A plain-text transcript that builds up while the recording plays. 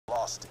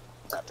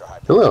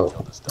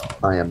Hello,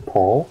 I am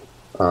Paul.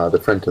 The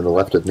friend to the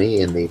left of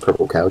me in the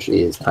purple couch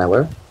is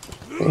Tyler.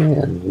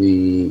 And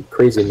the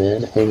crazy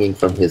man hanging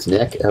from his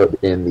neck out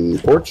in the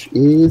porch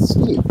is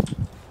Steve.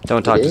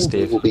 Don't talk to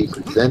Steve. We will be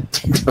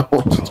presenting.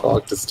 Don't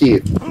talk to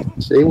Steve.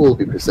 Today we'll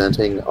be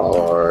presenting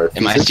our.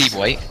 Am I Steve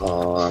White?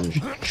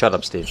 Shut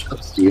up, Steve. Shut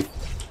up, Steve.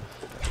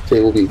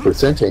 Today we'll be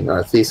presenting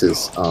our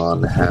thesis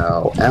on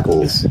how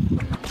apples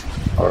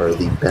are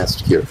the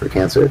best cure for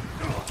cancer.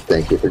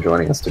 Thank you for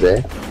joining us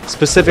today.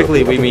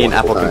 Specifically, we mean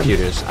Apple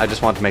computers. I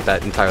just want to make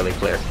that entirely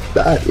clear.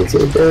 That is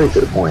a very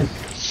good point.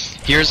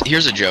 Here's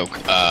a joke.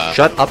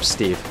 Shut up,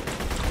 Steve.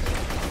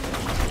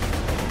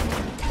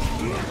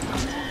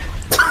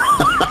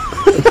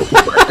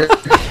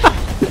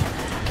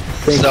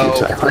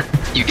 So,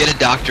 you get a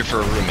doctor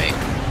for a roommate,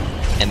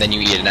 and then you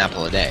eat an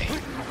apple a day.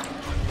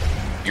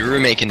 Your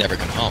roommate can never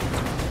come home.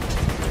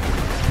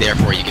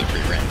 Therefore, you get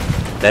free rent.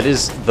 That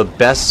is the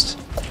best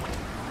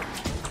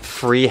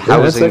free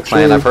housing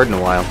plan I've heard in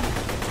a while.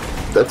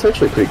 That's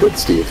actually pretty good,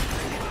 Steve.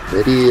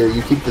 Maybe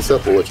you keep this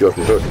up, we'll let you off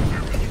your hook.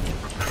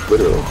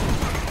 Literally.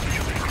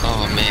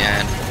 Oh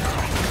man,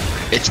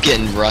 it's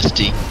getting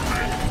rusty.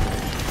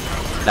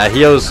 Nah,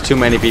 he owes too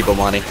many people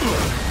money.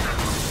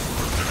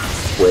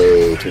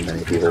 Way too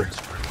many people.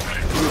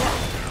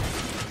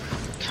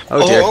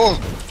 Oh dear.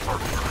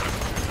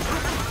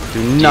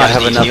 Do not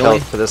have enough healing?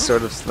 health for this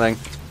sort of thing.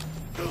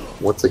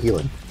 What's a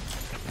healing?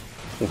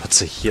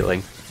 What's a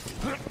healing?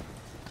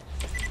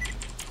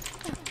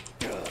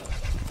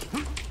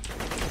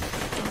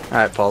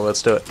 Alright, Paul,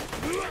 let's do it.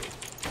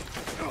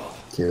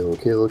 Kill,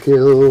 kill,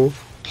 kill.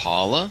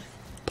 Paula?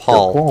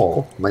 Paul. Oh,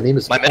 Paul. My name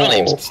is My middle Paul,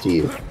 name's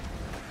Steve.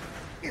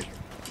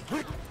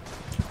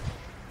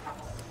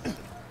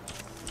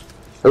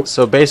 Oh.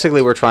 So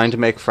basically we're trying to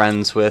make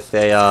friends with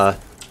a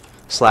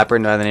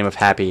slapper by the name of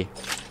Happy.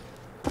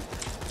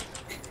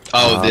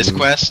 Oh, this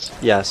quest?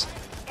 Yes.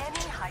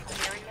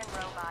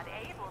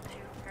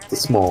 It's a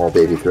small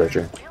baby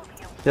thresher.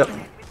 Yep.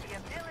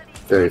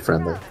 Very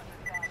friendly.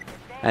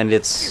 And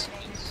its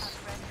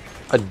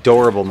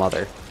adorable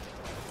mother.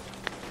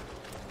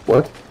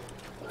 What?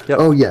 Yep.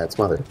 Oh yeah, it's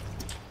mother.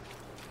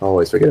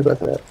 Always forget about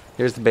that.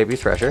 Here's the baby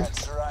thresher.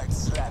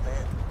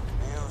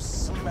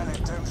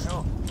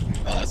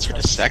 Oh, that's sort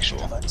of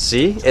sexual.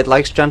 See? It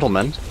likes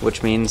gentlemen,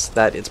 which means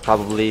that it's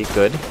probably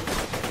good.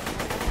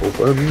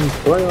 Open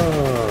fire!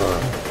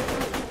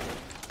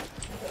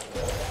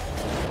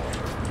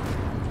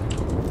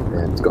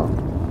 And it's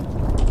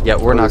gone. Yeah,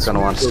 we're not going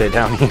to want to stay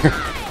down here.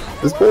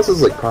 This boss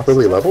is like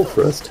properly leveled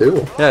for us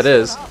too. Yeah, it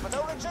is.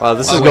 Wow,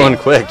 this is going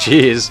quick,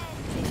 jeez.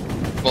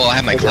 Well, I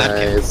have my Hey clap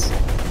cam. guys,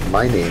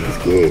 my name is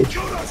Gage.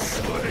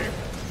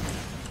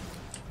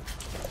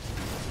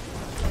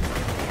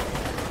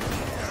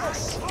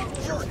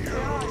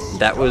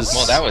 That was...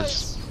 Well, that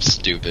was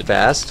stupid.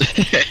 fast.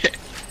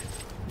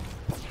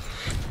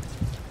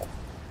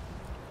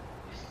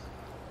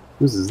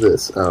 Whose is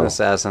this? Oh,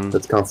 Assassin.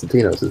 that's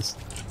Konstantinos's.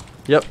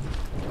 Yep.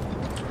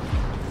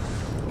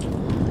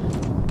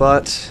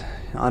 But,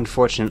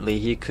 unfortunately,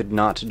 he could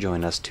not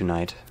join us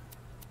tonight.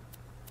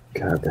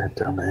 God, that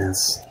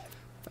dumbass.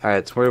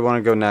 Alright, so where do we want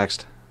to go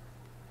next?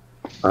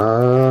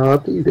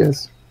 Up to you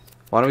guys.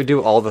 Why don't we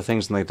do all the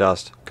things in the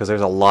dust? Because there's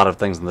a lot of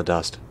things in the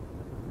dust.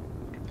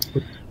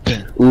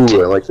 Ooh,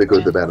 I like the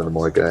good, the bad, and the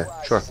more guy.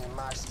 Sure.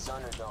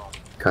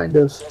 Kind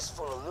of.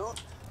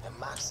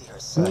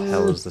 What the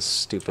hell is this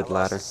stupid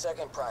ladder?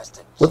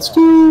 Let's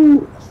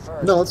do...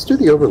 No, let's do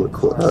the Overlook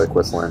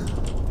quest line.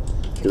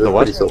 The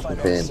what? Pretty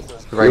self-contained.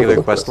 The regular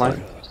Overlook quest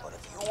line?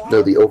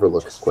 No, the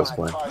Overlook quest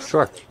line.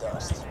 Sure.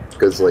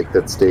 Because, like,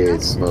 that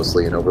stays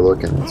mostly in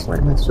Overlook and it's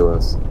right next to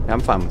us. Yeah, I'm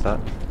fine with that.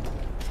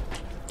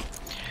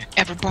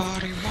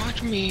 Everybody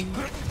watch me.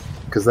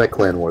 Because that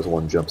Clan Wars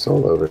one jumps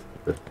all over.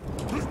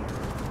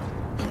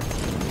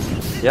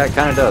 Yeah, it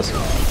kind of does.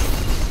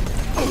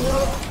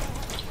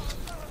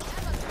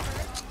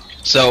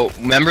 So,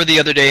 remember the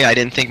other day I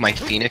didn't think my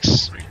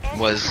Phoenix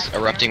was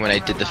erupting when I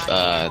did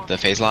the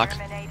phase lock?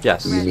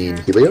 Yes. You mean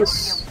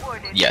Helios?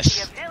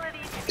 Yes,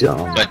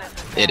 Dumb. but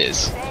it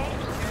is.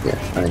 Yeah,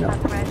 I know.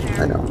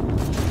 I know.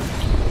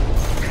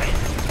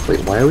 Wait,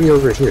 why are we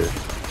over here?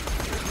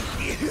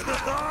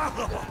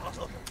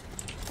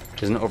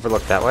 Isn't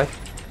Overlook that way?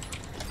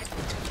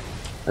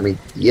 I mean,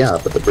 yeah,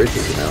 but the bridge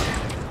isn't out.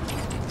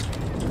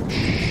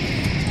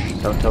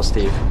 Don't tell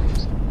Steve.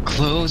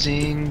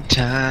 Closing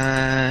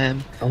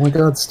time. Oh my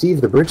god, Steve,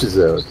 the bridge is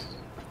out.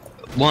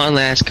 One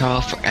last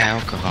call for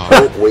alcohol.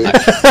 Oh, wait. Yeah,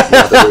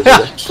 the bridge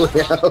is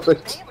actually out.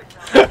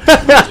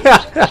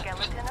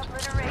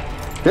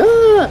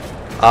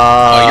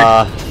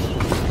 Ah!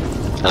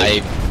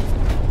 I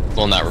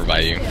will not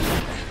revive you.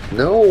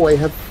 No, I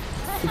have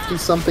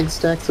 50-something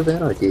stacks of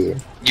anarchy.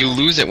 You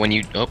lose it when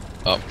you... Oh,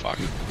 fuck.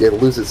 You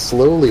lose it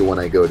slowly when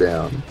I go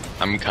down.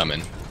 I'm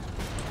coming.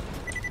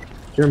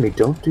 Jeremy,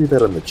 don't do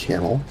that on the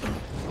channel.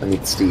 I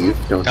mean, Steve,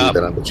 don't do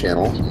that on the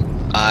channel.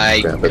 I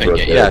Crap, couldn't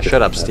get you. Yeah,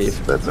 shut up,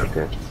 Steve. That's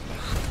okay.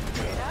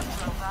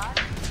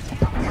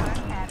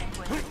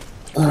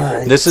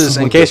 Alright, This is,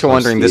 someone in case get you're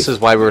wondering, this Steve. is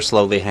why we're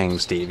slowly hanging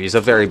Steve. He's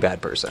a very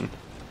bad person.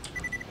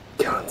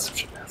 God,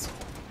 such an asshole.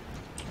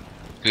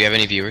 Do we have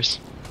any viewers?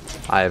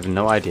 I have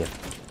no idea.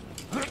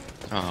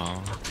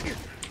 Oh.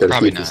 Gotta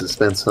Probably keep the not.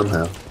 suspense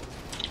somehow.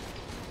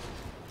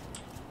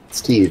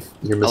 Steve,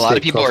 your A mistake lot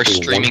of people are cost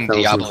me streaming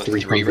Diablo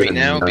 3 right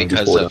now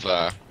because of,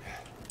 $1,394.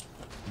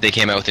 they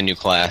came out with a new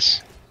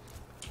class.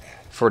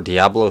 For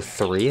Diablo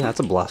 3? That's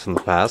a blast from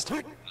the past.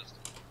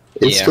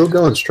 It's Yeah. still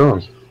going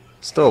strong.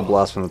 Still a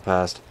blast from the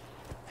past.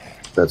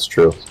 That's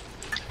true.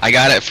 I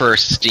got it for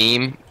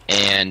Steam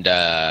and,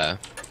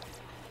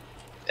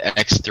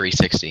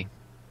 X360.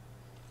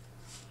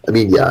 I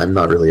mean, yeah, I'm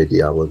not really a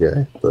Diablo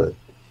guy, but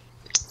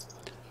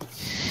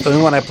The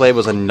only one I played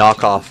was a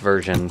knockoff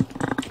version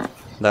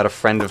that a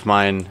friend of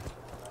mine,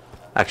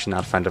 actually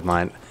not a friend of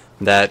mine,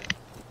 that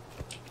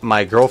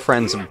my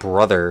girlfriend's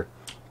brother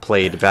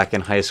played back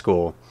in high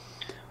school,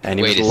 and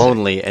he Wait was a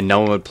lonely and no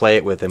one would play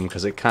it with him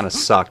because it kind of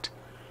sucked.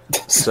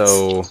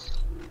 So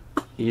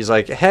he's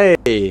like,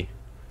 hey,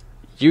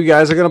 you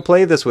guys are going to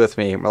play this with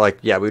me. And we're like,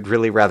 yeah, we'd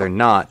really rather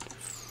not.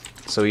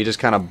 So he just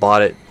kind of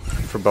bought it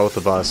for both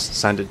of us,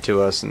 sent it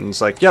to us, and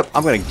he's like, yep,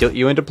 I'm going to guilt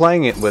you into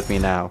playing it with me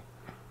now.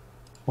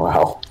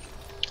 wow.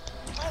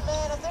 Hey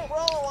man, I think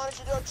Roland wanted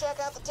you to go check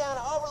out the town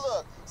of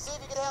Overlook. See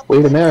if you can help. Wait,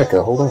 him with America,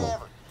 their hold on.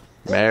 whatever.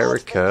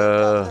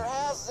 America.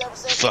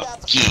 Fuck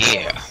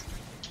yeah.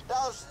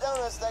 Dollars to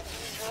donuts that can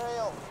use your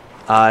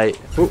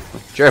help. Ooh,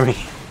 Jeremy.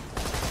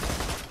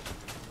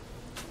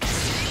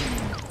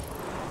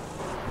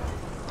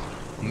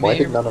 Why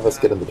did none of us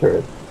get in the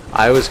turret?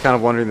 I was kind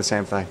of wondering the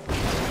same thing. I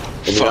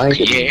mean, I Fuck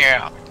didn't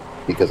yeah.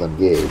 because I'm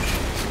Gage.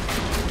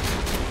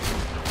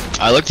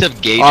 I looked up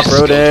Gage's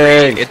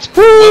Off-roading. skill tree. It's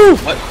Woo!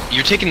 what?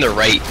 You're taking the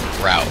right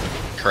route,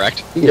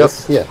 correct?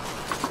 Yes, yeah.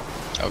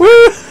 Okay.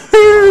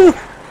 Woohoo!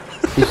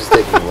 He's just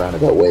taking a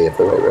roundabout way if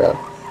the right route.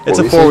 It's What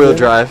a were you saying, four-wheel Jeremy?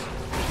 drive.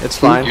 It's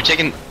fine.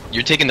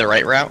 You're taking the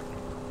right route.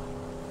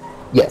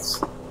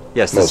 Yes.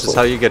 Yes, this is mostly.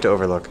 how you get to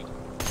Overlook.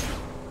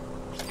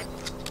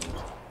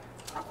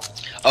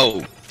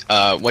 Oh,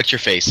 what's your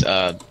face?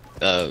 Pat.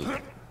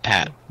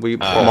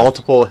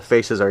 Multiple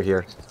faces are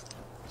here.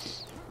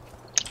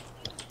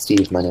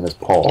 Steve, my name is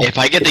Paul. If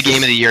I get the It's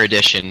Game of the Year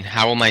edition,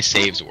 how will my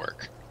saves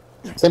work?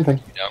 Same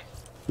thing. You know?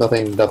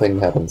 Nothing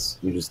happens.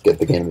 You just get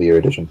the Game of the Year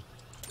edition.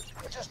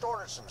 We just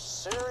ordered some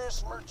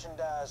serious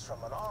merchandise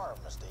from an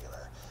arms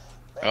dealer.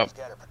 Oh, Man's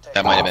gotta protect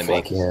that might have his been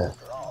me. Fuck yeah.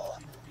 after all.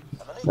 I'm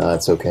gonna need No, you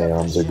it's to okay. pick up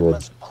Arms the are good.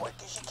 shipments quick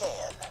as you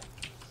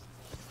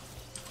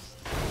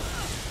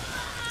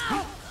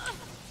can.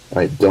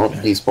 Alright, don't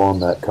despawn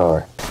that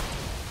car.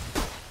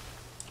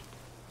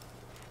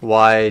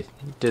 Why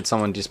did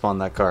someone despawn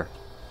that car?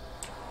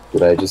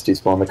 Did I just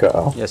despawn the car?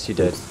 Oh. Yes, you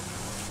did.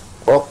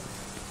 Well,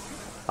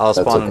 I'll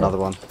That's spawn okay. another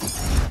one.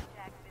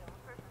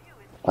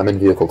 I'm in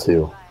vehicle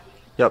 2.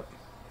 Yep.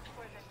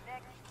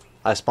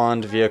 I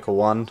spawned vehicle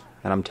 1,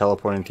 and I'm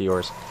teleporting to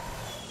yours.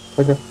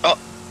 Okay. Oh.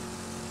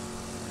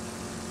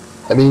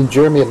 I mean,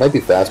 Jeremy, it might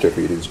be faster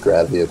for you to just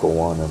grab vehicle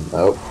 1 and...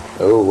 Oh,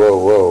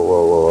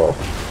 whoa.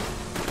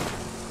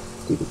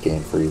 Stupid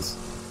game freeze.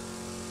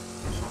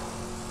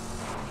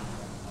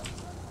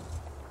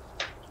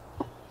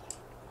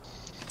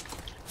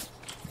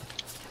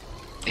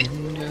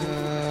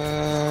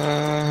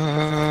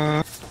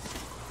 And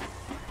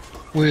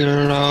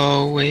we'll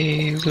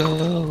always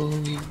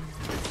love you.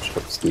 Shut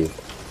up, Steve.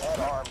 That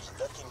arm's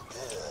looking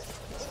good.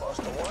 It's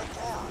supposed to work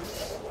out.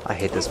 I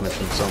hate this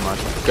mission so much.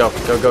 Go.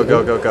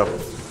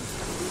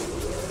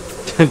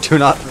 Do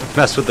not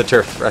mess with the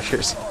turf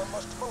threshers. Arm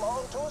must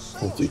belong to a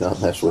sailor. Do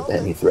not mess with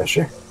any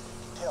thresher.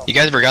 You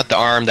guys forgot the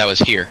arm that was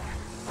here.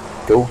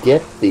 Go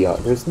get the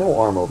arm. There's no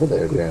arm over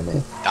there,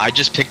 Jeremy. I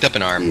just picked up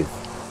an arm. Steve.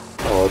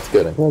 Oh, that's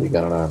good. I'm glad you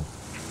got an arm.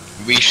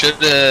 We should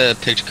have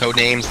picked code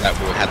names that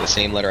would have the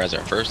same letter as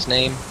our first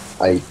name.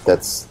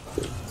 That's...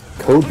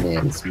 Code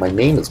names. My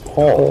name is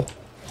Paul.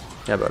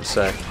 Yeah, about to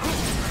say.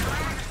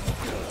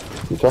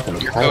 You're talking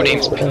to Your Tyler code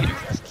name's over there. Peter.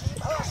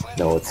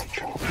 No, it's...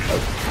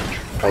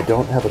 I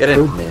don't have a Get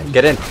code in. name.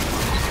 Get in.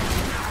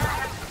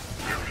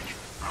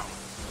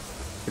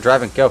 You're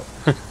driving. Go.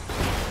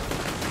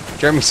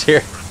 Jeremy's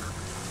here.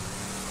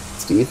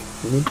 Steve,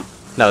 you mean?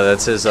 No,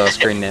 that's his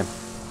screen name.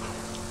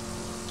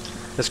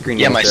 His screen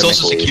Yeah, name my is Jeremy.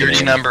 social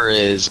security number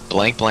is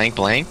blank blank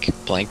blank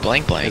blank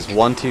blank blank. Is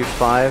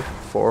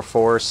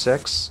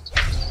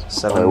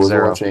 1254467 I was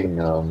 0.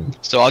 watching,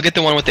 So I'll get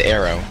the one with the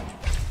arrow.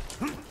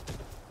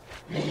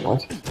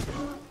 what?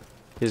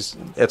 It's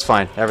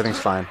fine. Everything's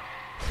fine.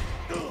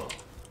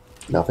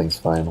 Nothing's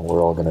fine.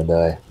 We're all gonna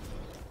die.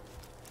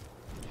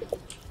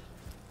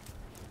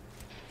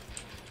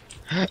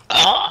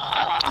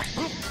 Not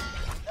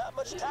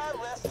much time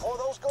left before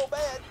those go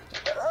bad.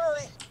 Better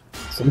hurry.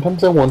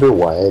 Sometimes I wonder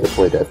why I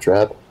deploy Death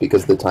Trap,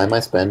 because the time I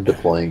spend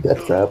deploying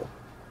Death Trap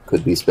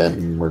could be spent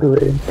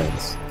murderating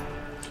things.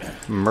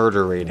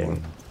 Murder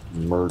rating.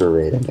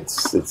 Murderating.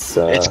 It's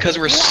It's because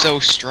we're so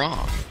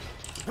strong.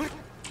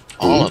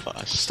 All of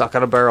us. Stuck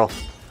on a barrel.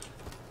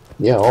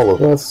 yeah, all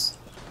of us.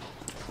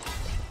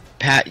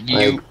 Pat,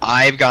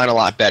 I've gotten a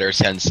lot better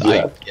since I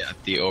Yeah.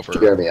 get the over.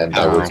 Jeremy, I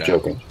was now.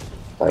 joking.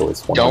 I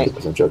was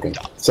 100% joking.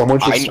 Someone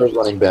should start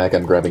running back.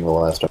 I'm grabbing the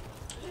last one.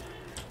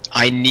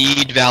 I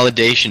need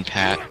validation,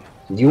 Pat.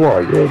 You're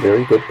a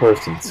very good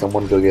person.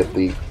 Someone go get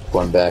the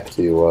run back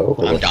to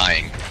Overlook. I'm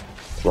dying.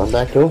 Run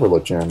back to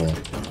Overlook, Jeremy.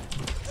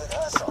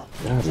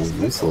 God, you're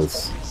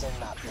useless.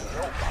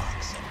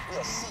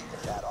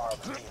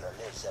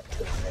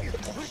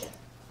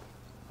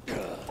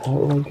 How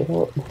do I get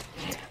out?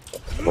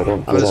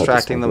 I'm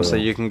distracting them so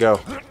you can go.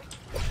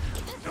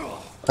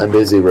 I'm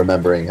busy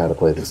remembering how to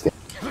play this game.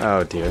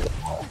 Oh dear.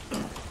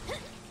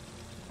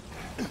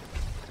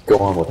 Go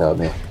on without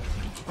me.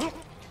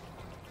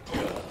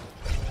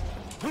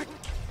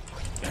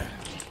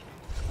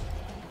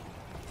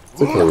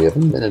 It's okay, we have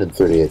 1 minute and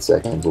 38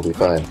 seconds. We'll be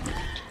fine.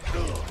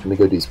 Let me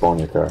go despawn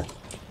your car.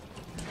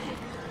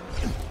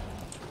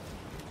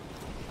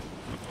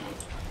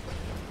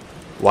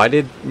 Why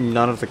did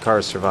none of the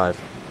cars survive?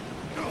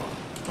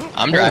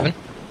 I'm driving.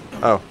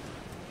 Oh.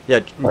 Yeah,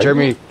 Are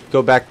Jeremy, you?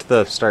 go back to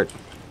the start.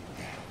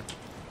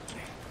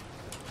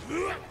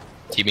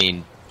 You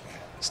mean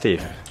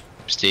Steve.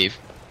 Steve?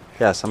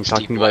 Yes, I'm Steve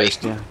talking about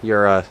White.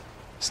 your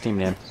Steam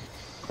name.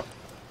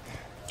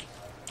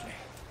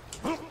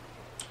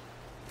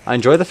 I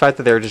enjoy the fact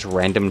that there are just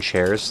random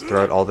chairs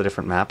throughout all the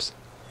different maps.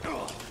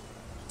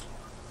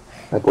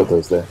 I put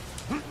those there.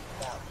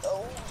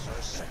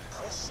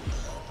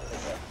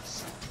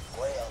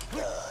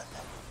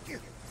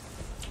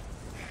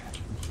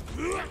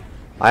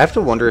 I have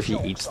to wonder if he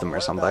eats them or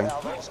something.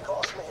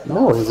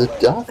 No, he's a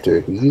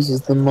doctor. He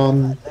uses them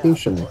on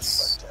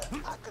patients.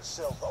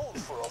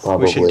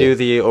 Probably. We should do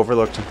the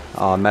overlooked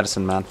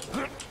medicine man.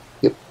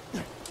 Yep.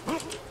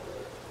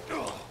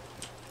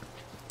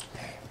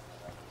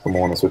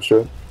 Someone want to switch to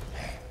it?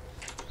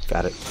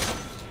 Got it.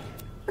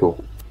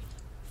 Cool.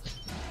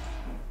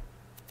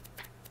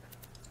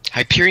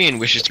 Hyperion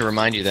wishes to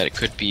remind you that it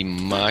could be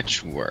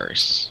much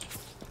worse.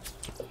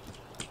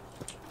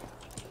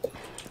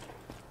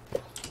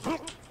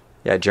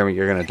 Yeah, Jeremy,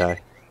 you're gonna die.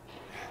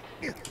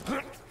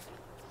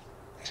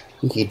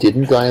 He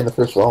didn't die in the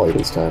first volley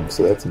this time,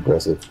 so that's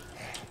impressive.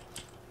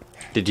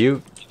 Did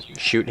you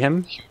shoot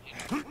him?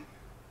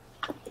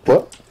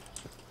 What?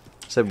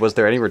 Said, was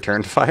there any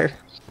return fire?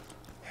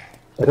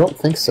 I don't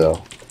think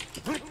so.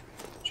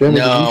 Jeremy,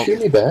 No. did you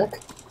shoot me back?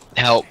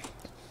 Help.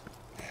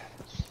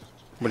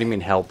 What do you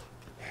mean help?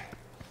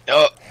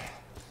 Oh,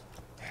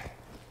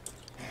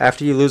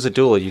 After you lose a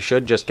duel, you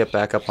should just get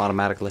back up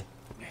automatically.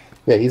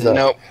 Yeah, he's up.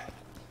 no.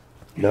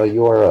 No,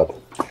 you are up.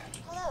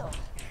 Hello.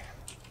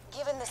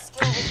 Given the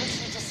skill with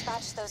which you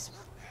dispatched those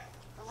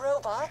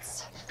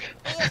robots,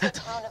 we of the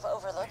town of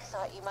Overlook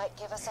thought you might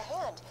give us a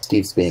hand.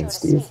 Steve's being so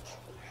to Steve. speak.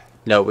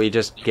 No, we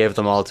just gave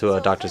them all to So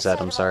Dr. first Zed,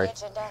 item I'm on sorry. the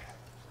agenda,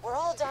 we're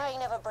all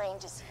dying of a brain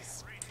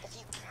disease. If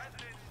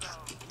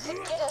you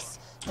could get us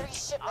 3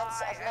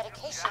 shipments of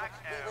medication,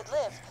 we would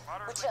live,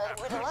 which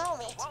would allow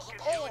me to keep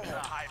paying you.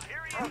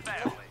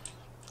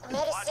 Our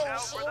medicine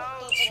machine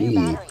needs a She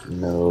new battery.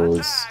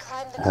 knows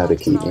Climb the how to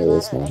clock's keep me ladder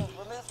listening. and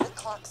remove the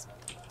clock's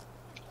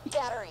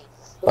battery.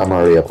 I'm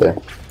already up there.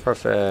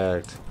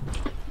 Perfect.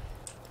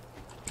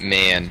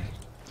 Man,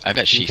 I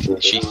bet she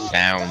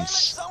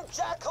sounds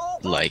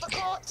like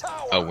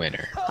a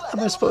winner. How am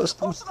I supposed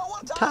to?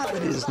 Time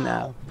it is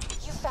now.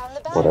 You found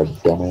the What a battery.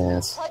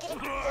 dumbass. Plug it in.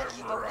 Thank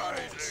you, but we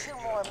need 2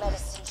 more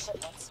medicine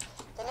shipments.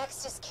 The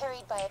next is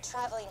carried by a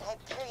traveling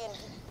Hyperion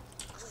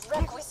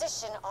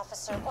requisition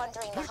officer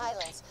wandering the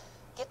Highlands.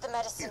 Get the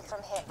medicine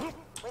from him.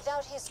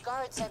 Without his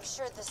guards, I'm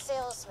sure the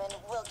salesman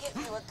will give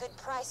you a good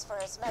price for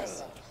his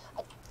medicine.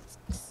 I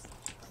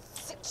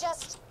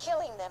suggest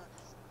killing them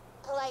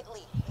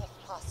politely, if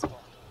possible.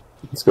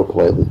 Let's go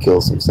politely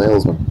kill some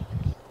salesmen.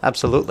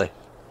 Absolutely.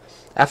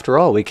 After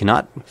all, we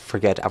cannot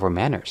forget our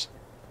manners.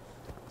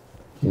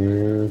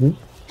 Mm-hmm.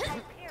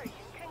 Hyperion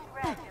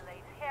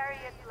congratulates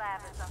Harriet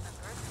Lavis on the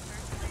birth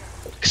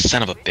of her twin.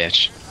 Son of a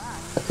bitch.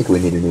 I think we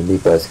need a new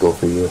meat bicycle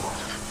for you.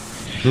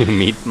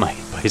 Meet my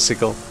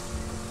bicycle.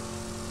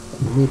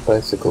 A meat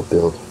bicycle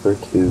build for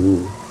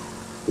 2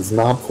 does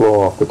not flow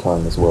off the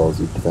tongue as well as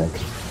you'd think.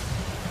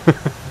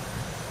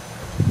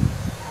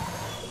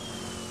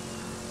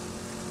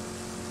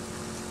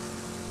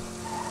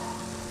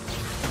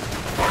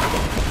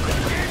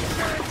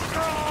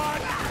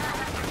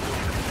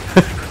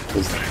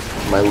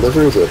 My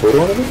liver is a hood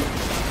ornament?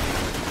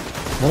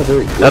 Not a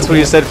very good That's what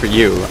he one. said for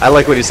you. I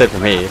like what he said for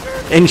me.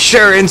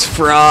 Insurance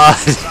fraud!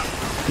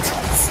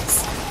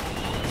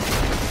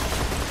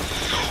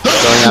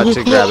 Going out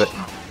to grab it.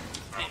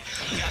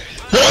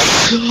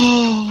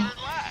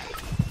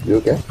 You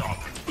okay?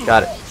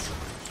 Got it.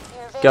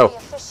 You're very Go.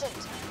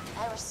 efficient.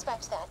 I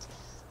respect that.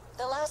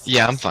 The last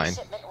Yeah, I'm medicine fine.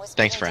 shipment was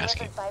Thanks being for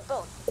asking. delivered by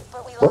boat,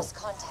 but we What? lost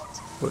contact.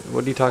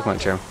 What are you talking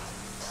about, Joe?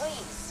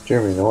 Please.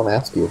 Jeremy, no one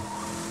asked you.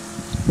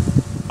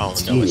 Oh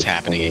no, it's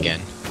happening again.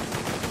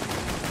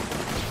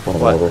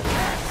 Whatever.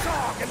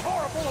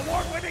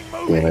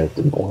 Damn it, it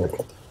didn't work.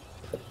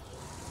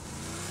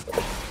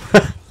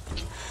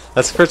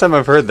 That's the first time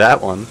I've heard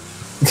that one.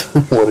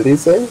 What did he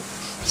say?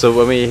 So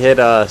when we hit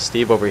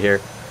Steve over here,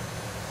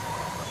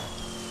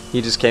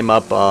 he just came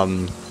up,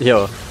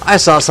 I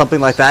saw something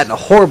like that in a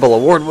horrible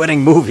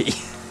award-winning movie.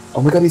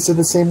 Oh my god, he said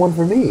the same one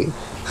for me.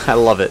 I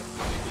love it.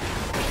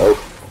 Oh,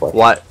 fuck.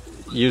 What?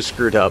 You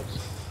screwed up.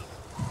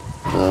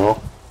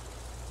 No.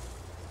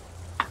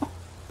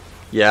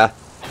 Yeah.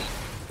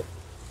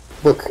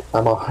 Look,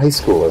 I'm a high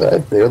schooler. I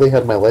barely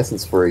had my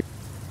license for a year.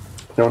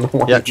 I don't know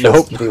why Yeah, you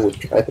trusted me with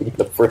driving in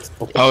the first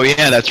place. Oh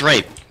yeah, that's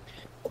right.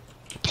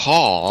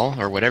 Paul,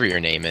 or whatever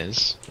your name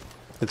is,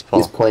 It's Paul.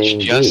 He's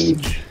playing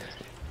Just- Gage.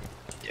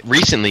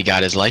 recently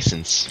got his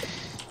license.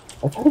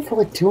 I've had it for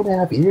like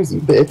 2.5 years,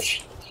 you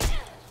bitch.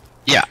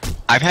 Yeah,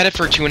 I've had it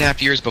for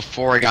 2.5 years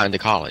before I got into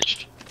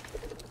college.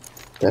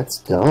 That's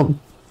dumb.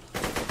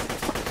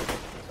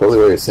 Probably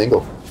why you're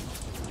single.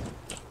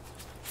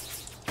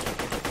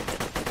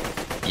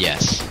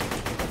 Yes.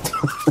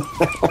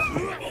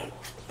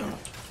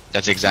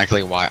 That's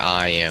exactly why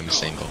I am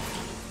single.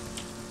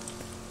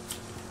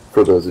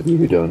 For those of you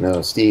who don't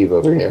know, Steve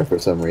over here, for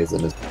some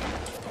reason, is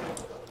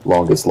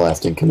longest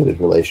lasting committed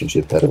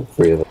relationship out of the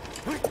three of us.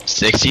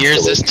 6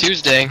 years this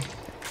Tuesday.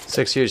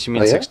 6 years, you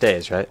mean Oh, yeah? 6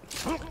 days, right?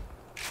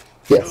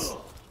 Yes,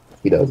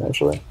 he does,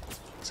 actually.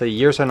 So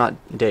years are not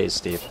days,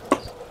 Steve.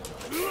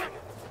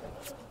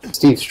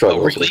 Steve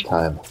struggles really? with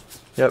time.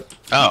 Yep.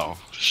 Oh,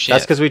 shit.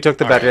 That's because we took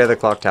the battery out of the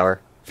clock tower.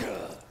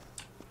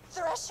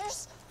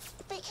 Threshers,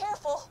 be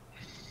careful.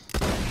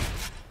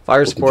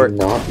 Fire Did support. you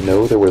not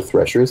know there were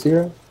threshers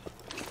here?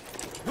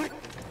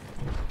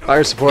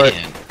 Fire support.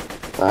 Man,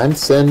 I'm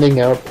sending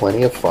out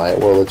plenty of fire.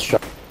 Well, it's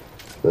shot.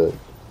 But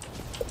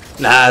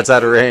Nah, it's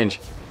out of range.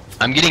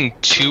 I'm getting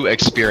 2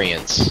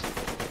 experience.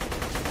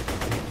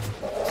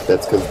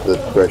 that's because the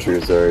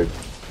threshers are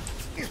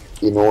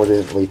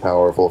inordinately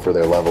powerful for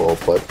their level,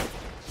 but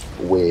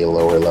way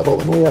lower level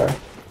than we are.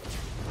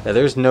 Yeah,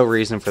 there's no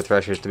reason for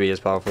threshers to be as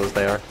powerful as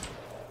they are.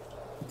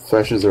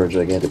 Threshers are a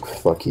gigantic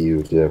fuck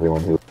you to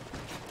everyone who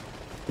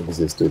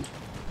existed.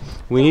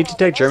 We need to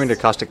take Jeremy to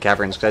Caustic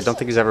Caverns, because I don't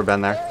think he's ever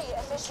been there. Very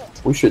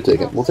efficient. We should take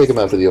him. We'll take him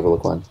after the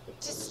Overlook line.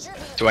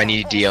 Distribute Do I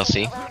need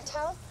DLC? around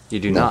town. You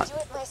do No. not. Do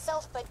it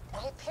myself, but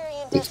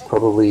Hyperion It's doesn't.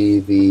 probably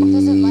doesn't like it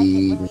the when we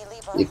leave our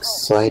home.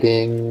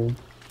 exciting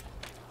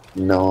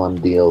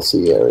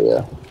non-DLC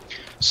area.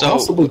 So,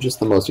 Possibly just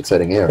the most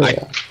exciting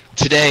area.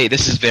 today,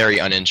 this is very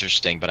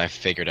uninteresting, but I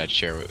figured I'd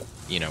share with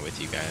you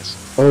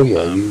guys. Oh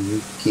yeah,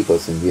 you keep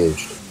us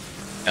engaged.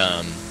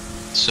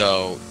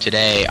 So,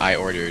 today I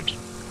ordered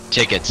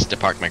tickets to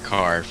park my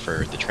car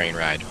for the train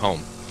ride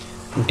home.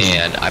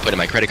 And I put in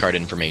my credit card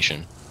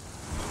information.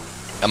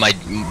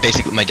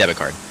 Basically my debit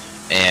card.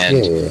 And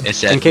Yeah. it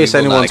said, In case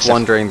 "We will not anyone's accept-"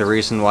 wondering, the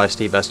reason why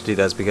Steve has to do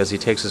that is because he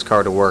takes his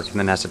car to work and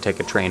then has to take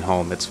a train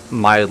home. It's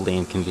mildly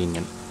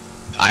inconvenient.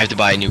 I have to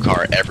buy a new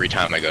car every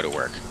time I go to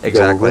work. Yeah,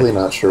 Exactly. we're really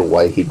not sure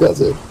why he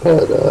does it,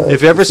 but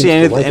If you ever see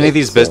any, like any of it,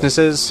 these so-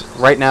 businesses,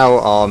 right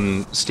now,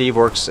 Steve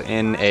works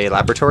in a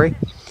laboratory.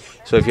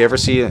 So if you ever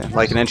see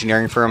like an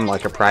engineering firm,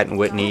 like a Pratt and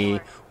Whitney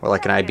or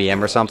like an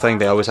IBM or something,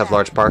 they always have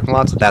large parking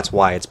lots. That's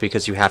why. It's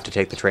because you have to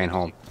take the train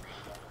home.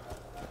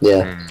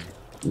 Yeah.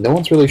 No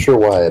one's really sure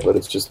why, but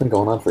it's just been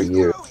going on for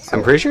years.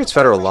 I'm pretty sure it's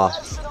federal law.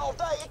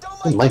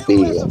 It might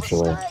be,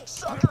 actually.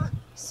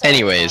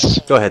 Anyways,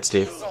 Go ahead,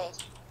 Steve.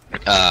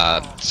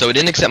 so it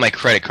didn't accept my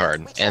credit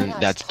card, and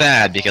that's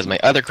bad because my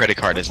other credit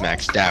card is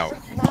maxed out.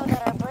 Now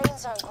that our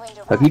brains aren't going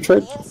to Have you run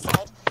tried on the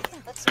inside,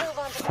 let's move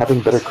on to having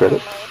better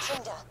credit?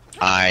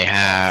 my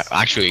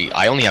agenda.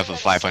 I only have a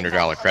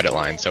 $500 credit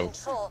line, so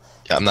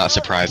I'm not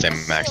surprised I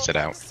maxed it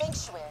out.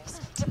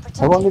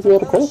 How long have you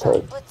had a credit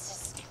card?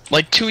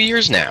 Like 2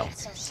 years now.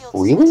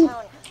 Really?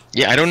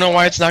 Yeah, I don't know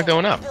why it's not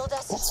going up.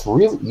 That's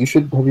real. You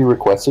should have you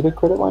requested a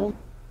credit line?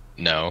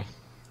 No.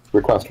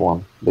 Request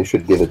one. They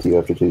should give it to you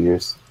after 2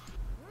 years.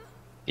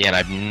 Yeah, and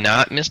I've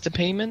not missed a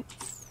payment.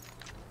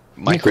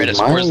 My Yeah, but credit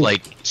score is mine-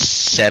 like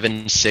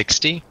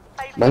 760.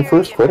 My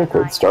first credit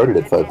card started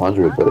at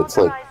 500, but it's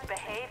like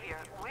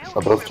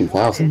above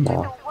 2,000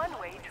 now.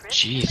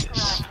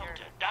 Jesus.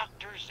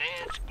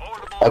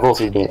 I've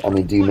also made, I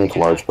mean, do you make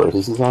large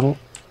purchases on it?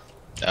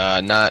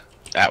 Not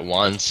at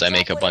once. I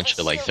make a bunch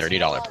of like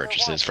 $30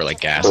 purchases for like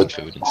gas and But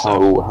food and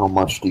stuff. how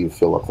much do you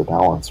fill up the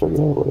balance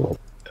regularly?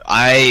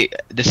 Like,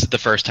 This is the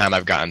first time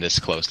I've gotten this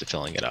close to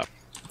filling it up.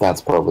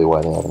 that's probably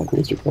why they haven't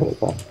increased your credit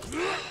then.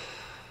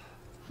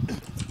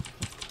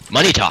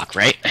 Money talk,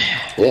 right?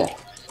 Yeah,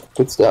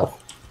 good stuff.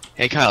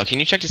 Hey Kyle, can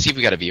you check to see if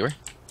we got a viewer?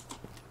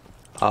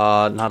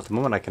 Not at the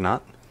moment. I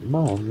cannot.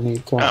 Money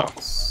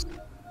talks.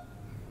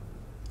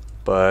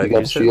 But You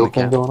got a certainly shield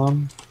thing can. going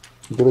on,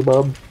 Billy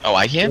Bob? Oh,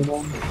 I can?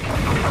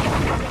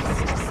 By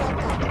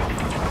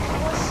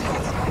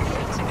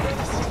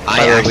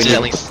I the way,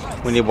 accidentally...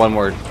 we need one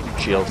more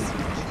shield.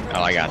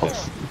 Oh, I got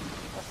this.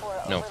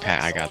 No,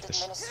 Pat, I got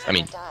this. I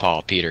mean,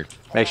 Paul, Peter.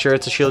 Make sure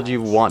it's a shield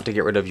you want to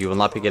get rid of. You will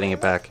not be getting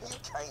it back.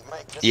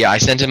 Yeah, I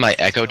sent in my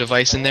Echo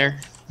device in there.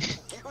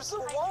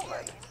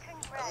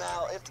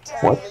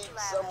 What?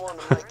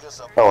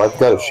 Oh, I've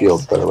got a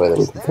shield, by the way, that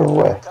we can throw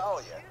away.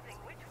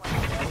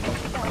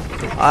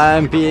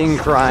 I'm being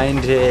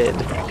grinded.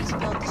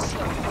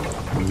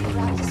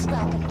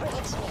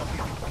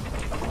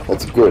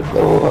 That's good.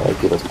 That'll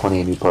give us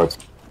plenty of new parts.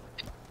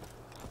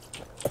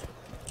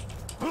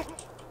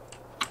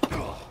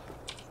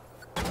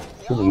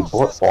 You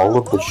bought all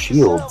of the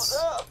shields.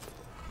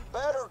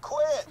 Better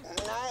quit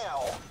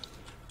now.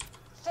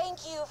 Thank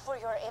you for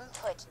your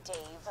input,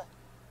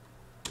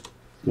 Dave.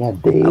 Yeah,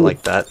 Dave. I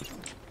like that.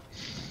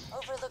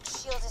 Overlooked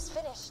shield is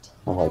finished.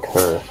 I like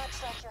her. Much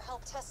like your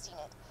help testing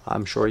it.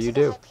 I'm sure you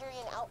To the do.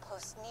 Hyperion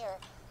outpost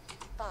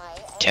nearby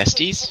and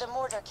Testes? to the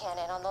mortar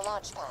cannon on the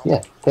launch pad.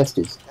 Yeah,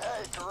 testes.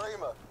 Hey,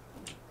 Karima.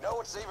 Know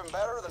what's even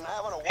better than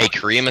having a Hey,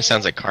 Karima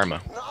sounds like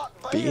Karma. not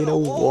Being a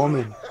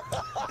woman.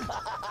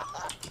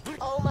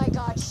 Oh my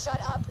god, shut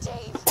up,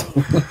 Dave.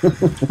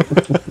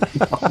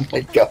 Oh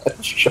my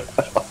god, shut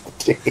up,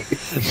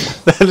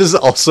 Dave. That is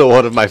also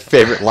one of my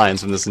favorite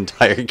lines from this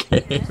entire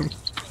game.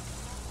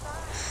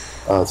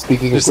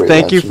 Speaking Just of great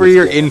thank you lines for from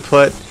your this game,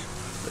 input.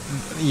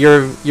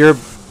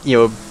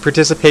 Your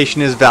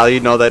participation is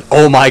valued. Know that.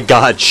 Oh my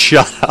god,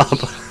 shut up.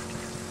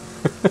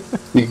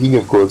 Speaking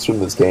of quotes from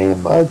this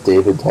game,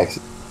 David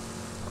texted.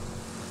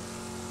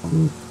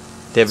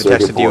 David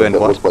circuit texted you board and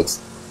that what? looked like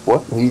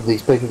what?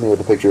 He's pictured me with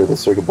a picture of the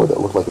circuit board that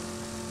looked like,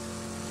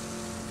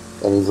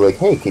 and he's like,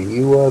 "Hey, can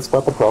you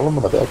spot the problem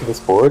on the back of this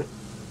board?"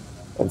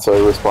 And so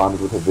I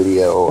responded with a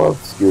video of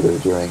Scooter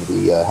during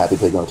the Happy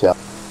Pig Motel.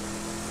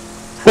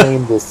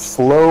 Explain this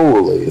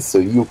slowly so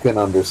you can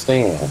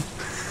understand.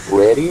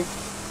 Ready?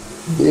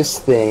 This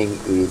thing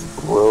is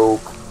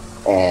broke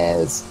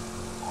as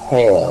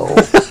hell.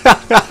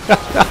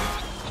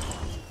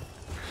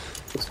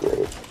 It's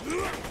great.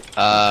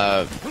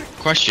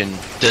 Question.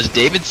 Does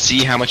David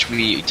see how much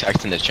we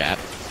text in the chat?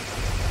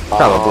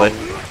 Probably.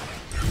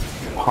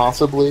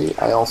 Possibly.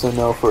 I also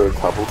know for a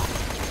couple,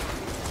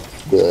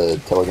 the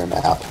Telegram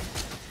app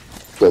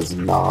does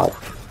not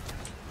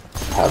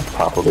have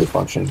properly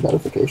functioning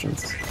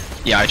notifications.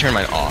 Yeah, I turned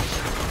mine off.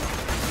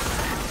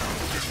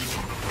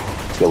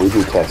 Yeah, we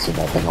do text in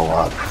that thing a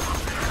lot.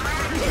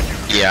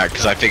 Yeah,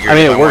 because I figured. I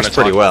mean, if it works wanna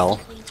pretty talk-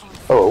 well.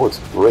 Oh, it works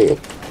great.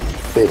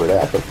 Favorite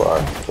app so far.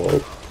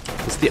 But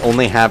It's the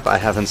only app I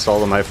have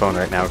installed on my phone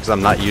right now because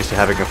I'm not used to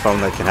having a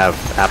phone that can have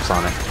apps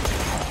on it.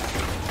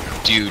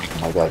 Dude, oh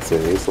my god,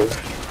 seriously?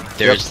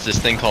 there's this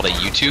thing called a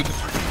YouTube.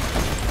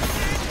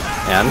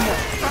 And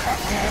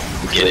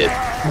Get it?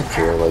 I'd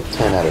say like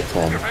 10 out of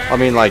 10. I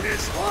mean, like,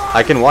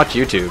 I can watch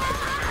YouTube.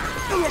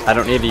 I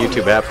don't need a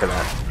YouTube app for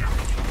that.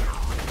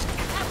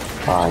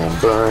 I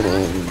am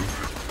burning.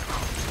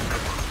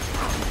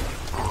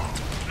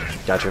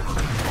 Gotcha.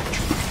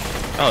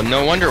 Oh,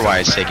 no wonder why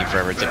it's taking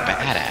forever. It's a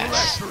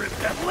badass.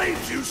 That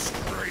leaves you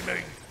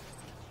screaming.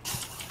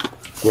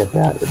 Yeah,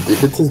 bad.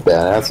 If it says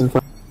badass in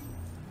front.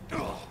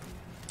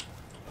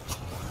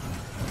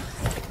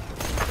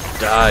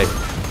 Die.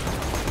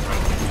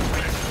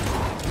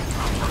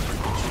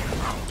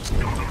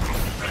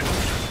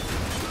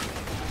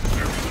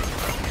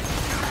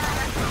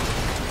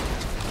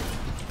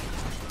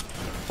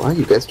 Wow,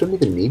 you guys don't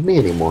even need me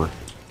anymore.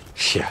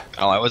 Yeah.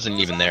 Oh, I wasn't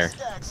even there.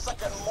 Stack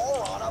sucking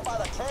moron up by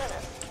the cannon.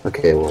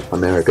 Okay, well,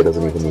 America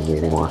doesn't even need me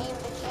anymore. Aim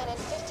the cannon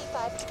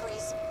 55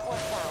 degrees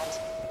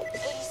portbound,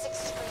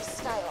 86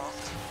 degrees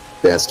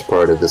skyloft. Best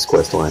part of this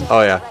quest line.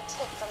 Oh yeah. Direct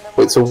hit from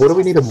the Wait, so mortar what do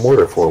we need a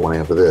mortar for when I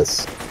have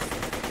this?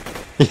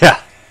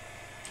 Yeah.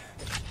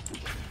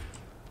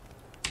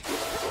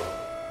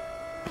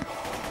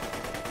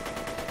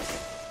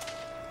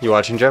 You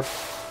watching,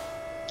 Jeff?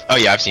 Oh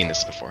yeah, I've seen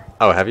this before.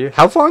 Oh, have you?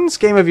 How far in this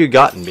game have you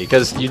gotten?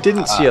 Because you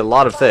didn't see a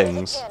lot of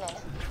things. cannon.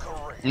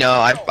 No,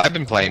 I've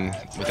been playing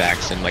with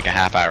Axon like a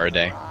half hour a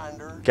day.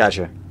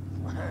 Gotcha.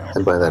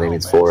 And by that he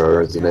means 4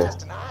 hours a day.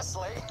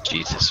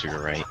 Jesus, you're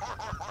right.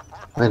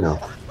 I know.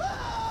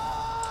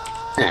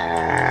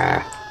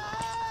 Ah,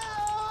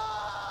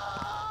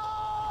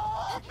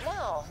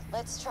 Now,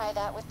 let's try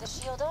that with the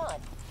shield on.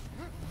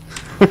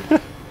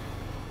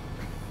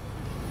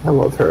 I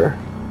love her.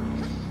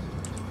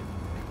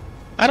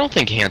 I don't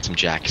think Handsome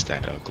Jack's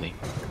that ugly.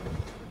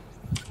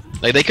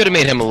 Like, they could have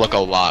made him look a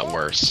lot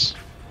worse.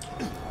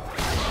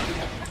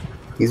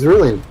 He's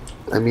really,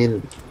 I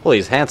mean, Well,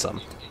 he's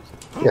handsome.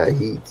 yeah,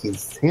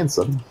 he's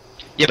handsome.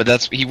 Yeah,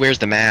 but he wears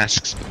the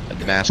mask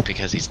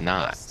because he's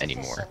not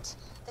anymore. Sufficient.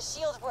 The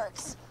shield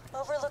works.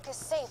 Overlook is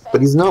safe.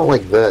 But he's not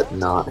like that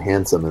not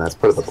handsome, and that's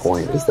part of the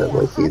point, is that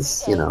like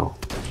he's, you know,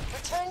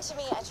 Return to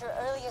me at your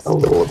earliest a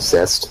little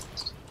obsessed.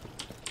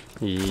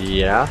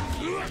 Yeah.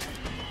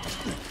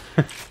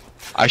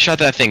 I shot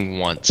that thing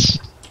once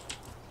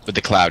with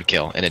the cloud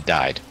kill, and it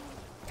died.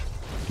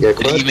 Yeah,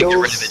 Didn't even get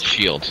rid of its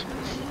shield.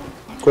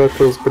 Cloud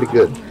kill's pretty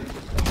good.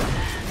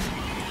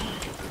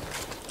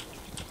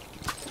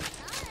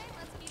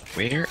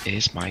 Where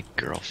is my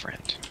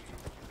girlfriend?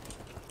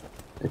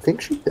 I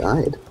think she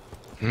died.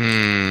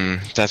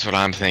 That's what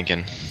I'm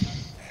thinking.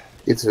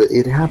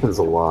 It happens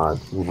a lot,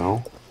 you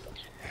know?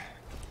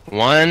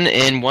 1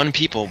 in 1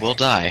 people will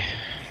die.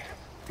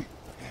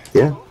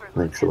 Yeah,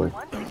 actually.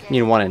 You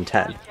need 1 in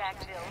 10.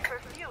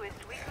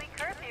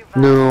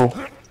 No,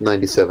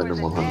 97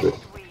 and 100.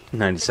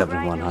 97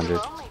 and 100.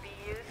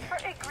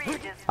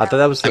 I thought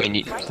that was the, I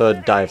mean,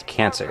 the die of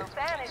cancer.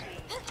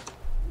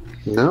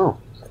 No,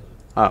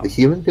 Oh. The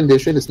human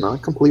condition is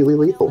not completely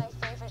lethal.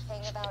 My favorite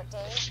thing about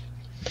Dave?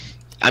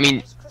 I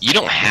mean, you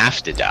don't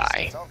have to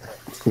die.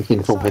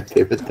 You know my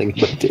favorite thing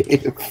about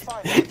Dave?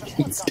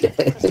 He's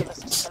dead.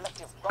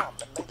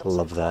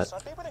 Love that.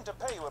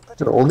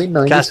 Only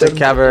 97 Castic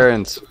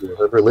Caverns. who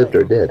have ever lived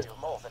are dead.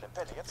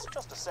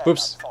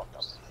 Oops.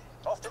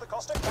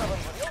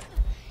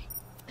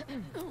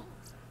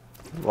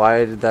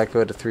 Why did that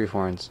go to 3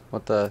 horns?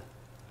 What the?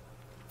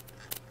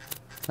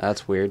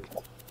 That's weird.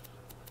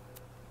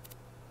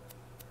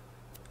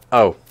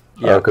 Oh,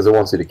 yeah. Because it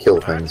wants you to kill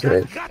things,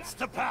 right?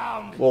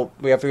 Well,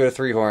 we have to go to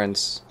 3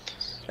 horns,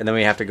 and then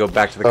we have to go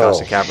back to the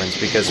Caustic Caverns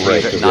because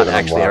Right, we've 'cause not we haven't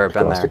actually ever unlocked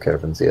been Caustic there.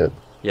 Caverns yet.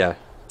 Yeah.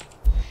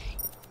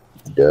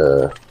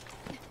 Duh.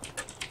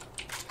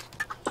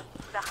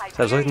 So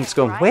I was looking at this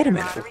going, wait a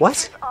minute,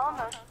 what?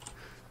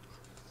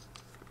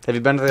 Have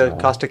you been to the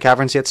Caustic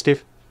Caverns yet,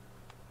 Steve?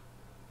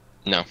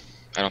 No,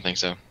 I don't think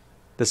so.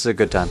 This is a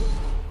good time.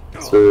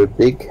 So they're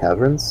big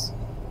caverns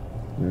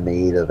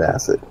made of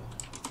acid.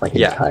 Like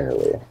Yeah.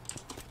 entirely.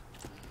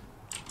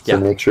 Yeah. So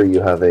make sure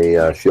you have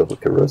a shield with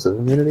corrosive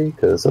immunity,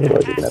 because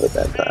otherwise you're going to have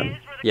a bad time.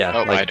 Yeah.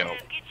 Oh, I like, don't.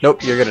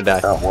 nope, you're gonna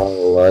die.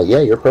 Oh, well, yeah,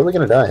 you're probably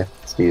going to die,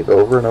 Steve,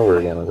 over and over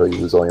again until you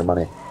lose all your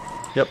money.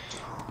 Yep.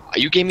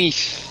 You gave me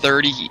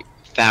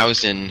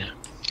 30,000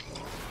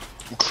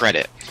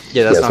 credit.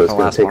 Yeah, that's yeah, not so it's gonna going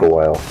last to take long. a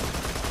while.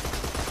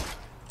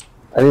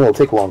 I mean, it'll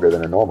take longer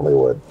than it normally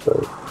would,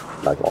 but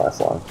not going to last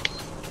long.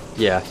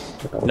 Yeah.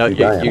 You know, No, if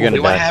you you're die, gonna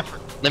Do I die. have?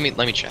 Let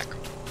me check.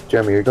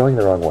 Jeremy, you're going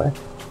the wrong way.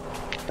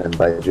 And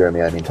by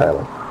Jeremy, I mean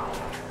Tyler.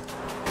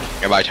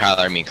 And by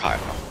Tyler, I mean Kyle.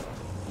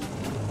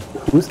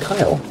 Who's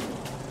Kyle?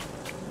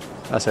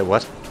 I said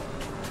what?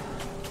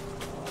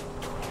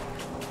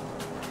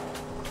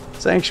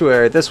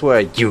 Sanctuary, this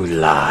way. You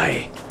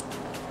lie.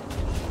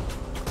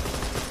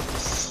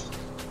 It's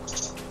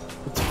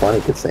funny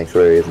because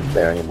Sanctuary isn't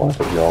there anymore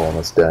because you all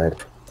almost died.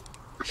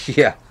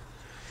 Yeah.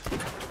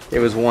 It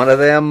was one of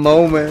them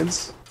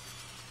moments.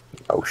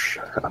 Oh,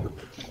 shut up.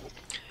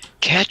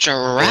 Catch a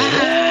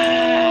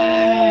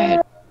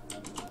ride.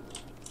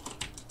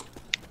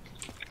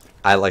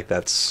 I like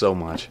that so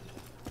much.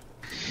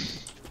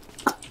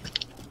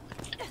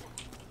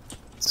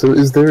 So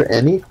is there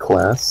any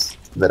class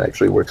that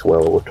actually works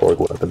well with Torg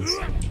weapons?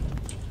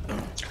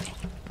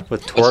 With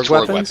What's Torg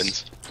Torg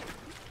weapons?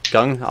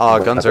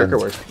 Gunzerker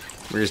Weapons.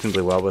 works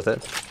reasonably well with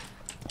it.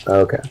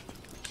 Okay.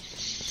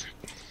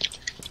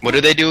 What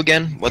do they do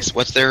again? What's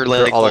their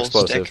They're like all whole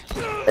explosive.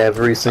 stick?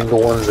 Every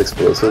single one is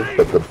explosive,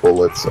 but the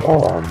bullets,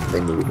 they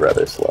move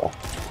rather slow.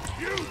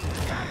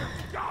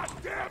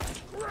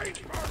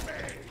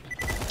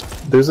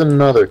 There's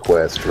another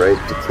quest, right,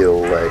 to kill,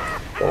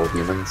 like, all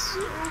humans?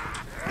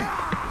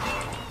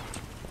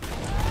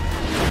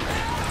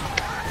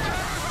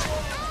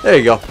 There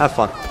you go. Have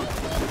fun.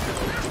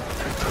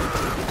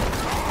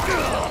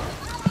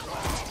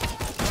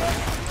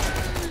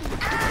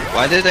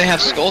 Why did they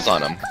have skulls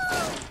on them?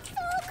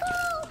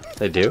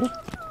 They do?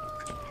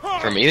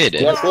 For me, they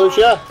did. Yes,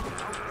 Lucia?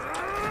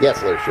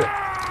 Yes, Lucia.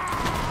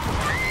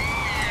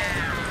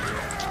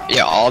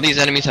 Yeah, all these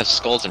enemies have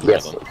skulls in front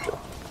Yes, of them. Lucia.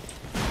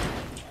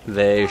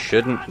 They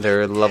shouldn't.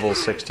 They're level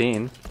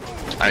 16.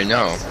 I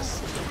know.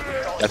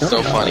 That's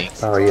so funny.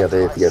 Oh, yeah,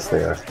 yes,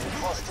 they are.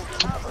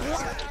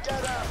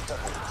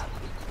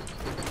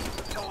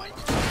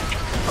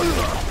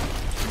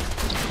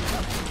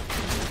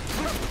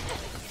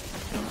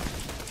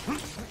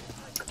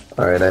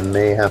 Alright, I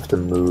may have to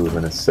move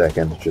in a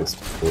second just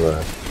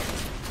to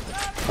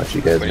let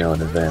you guys know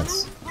in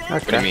advance.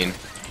 What do you mean?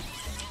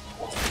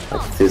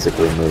 Like,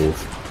 physically move.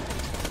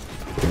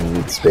 We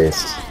need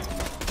space.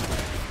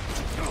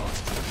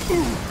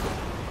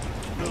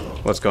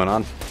 What's going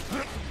on?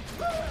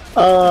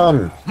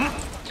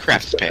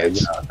 Craft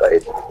pants.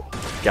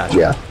 Gotcha.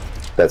 Yeah,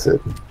 that's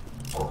it.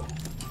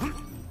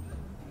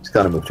 Just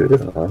gotta move to a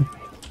different one.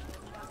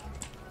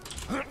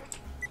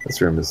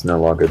 This room is no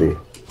longer the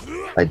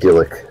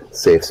idyllic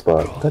safe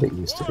spot that it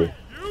used to be.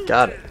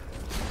 Got it.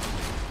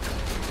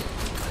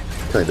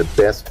 I think the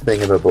best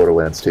thing about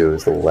Borderlands 2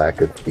 is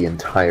the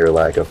entire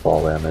lack of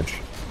fall damage.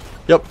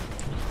 Yep.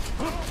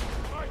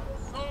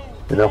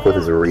 Enough with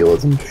his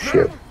realism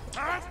shit.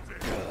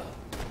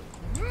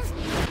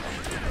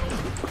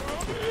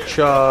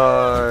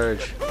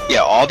 Charge. Yeah,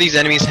 all these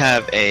enemies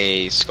have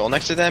a skull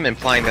next to them,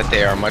 implying that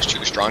they are much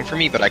too strong for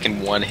me, but I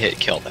can one-hit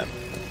kill them.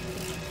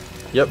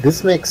 Yep.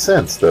 This makes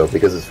sense, though,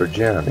 because it's for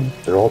Jeremy.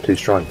 They're all too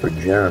strong for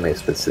Jeremy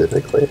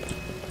specifically.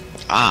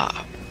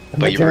 Ah,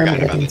 And by but you forgot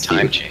Jeremy, I about the mean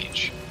time Steve.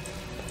 change.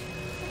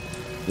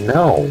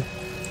 No,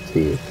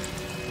 Steve.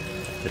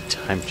 The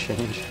time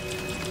change.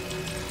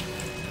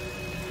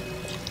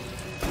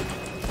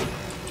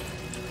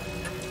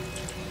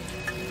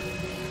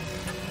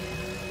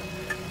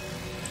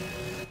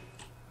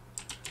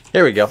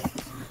 Here we go.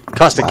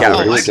 Caustic Wow. Caverns.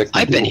 Oh, Really?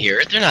 I've been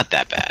here. They're not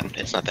that bad.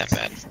 It's not that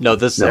bad. No,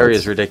 this No, area it's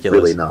is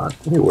ridiculous. Really not.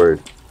 We were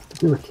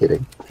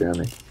kidding,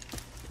 Jeremy.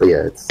 But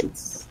yeah,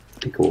 it's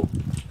pretty cool.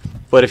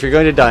 But if you're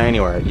going to die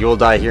anywhere, you will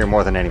die here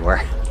more than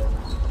anywhere.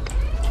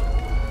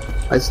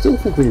 I still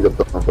think we need to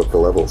bump up the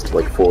levels to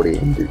like 40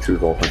 and do True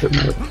Vault Hunter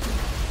mode.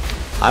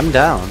 I'm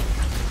down.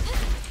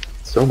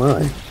 So am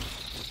I.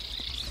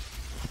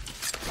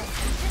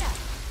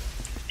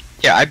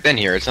 Yeah, I've been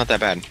here. It's not that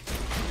bad.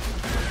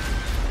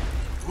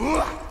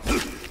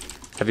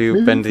 Have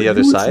you been to the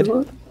other side?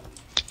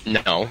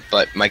 No,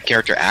 but my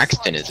character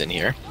Axton is in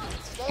here.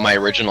 My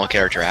original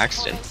character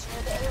Axton.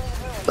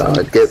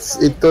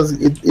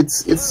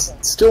 It's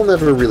still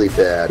never really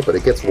bad, but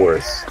it gets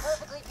worse.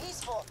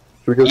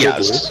 Should we go get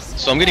Blue? Yes.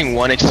 So I'm getting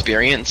 1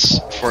 experience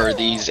for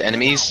these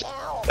enemies,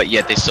 but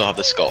yet they still have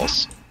the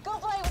skulls.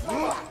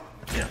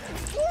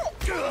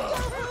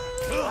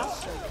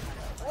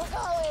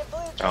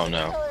 Oh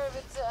no.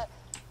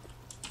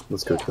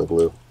 Let's go kill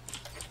Blue.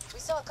 We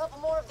saw a couple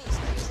more of these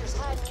creatures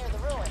hiding near the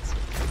ruins.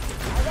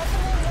 I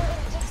recommend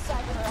moving to dig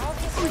site with her,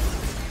 obviously.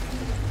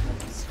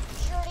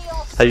 Security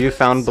officer. Have you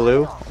found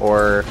Blue,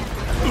 or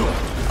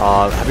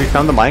have you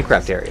found the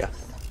Minecraft area?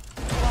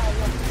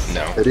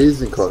 No. It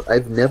is in close.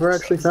 I've never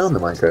actually found the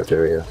Minecraft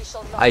area.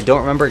 I don't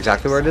remember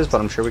exactly where it is, but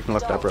I'm sure we can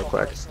look it up real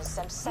quick.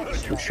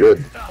 We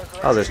should.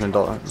 Oh, there's an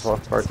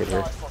adult arcade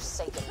here.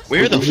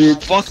 Where the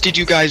fuck did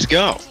you guys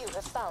go?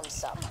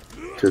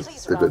 To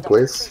the good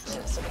place.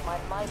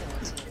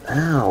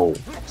 Ow!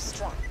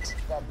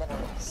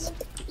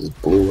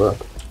 Just blew up.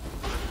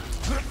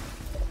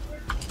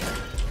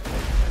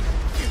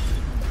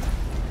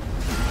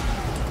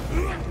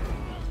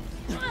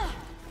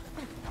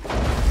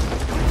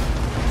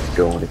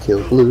 Going to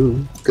kill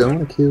Blue.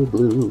 Going to kill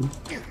Blue.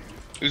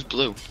 Who's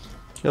Blue?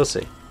 You'll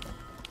see.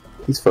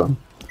 He's fun.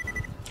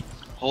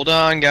 Hold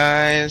on,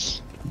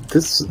 guys.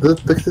 This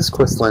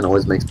quest line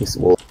always makes me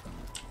well,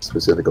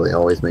 specifically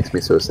always makes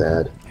me so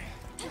sad.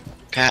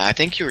 Pat, I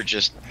think you were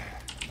just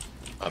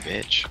a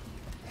bitch.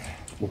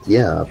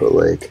 Yeah, but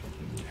like,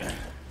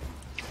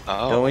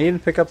 Oh. Don't we need to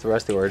pick up the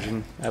rest of the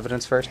origin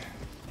evidence first?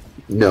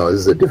 no, this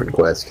is a different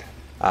quest.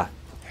 Ah.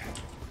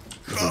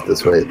 This is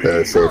this way at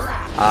the safe.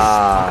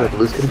 Ah. God,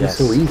 Blue's gonna yes.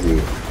 be so easy.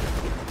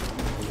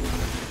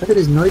 Look at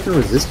he's not even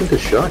resistant to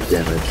shock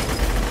damage.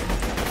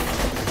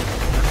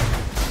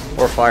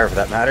 Or fire, for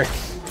that matter.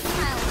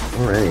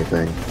 Or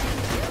anything.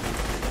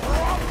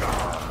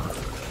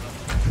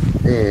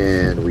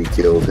 And we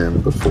killed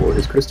him before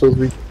his crystals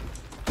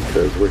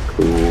because we're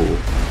cool.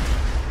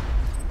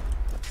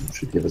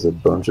 Should give us a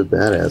bunch of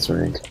badass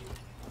rank.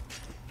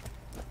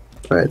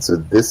 Alright, so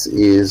this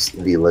is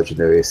the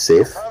legendary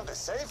safe. Found the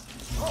safe?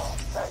 Oh,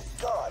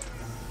 thank God.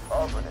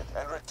 Open it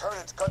and return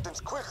its contents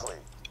quickly.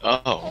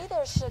 Oh. Hey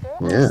there, sugar.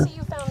 Yeah. I see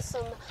you found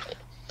some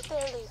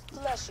fairly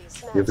fleshy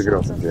snapshots. You have a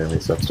girlfriend, Jeremy,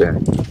 stop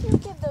staring. You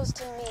give those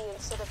to me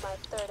instead of my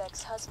third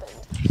ex-husband.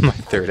 My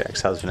third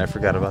ex-husband, I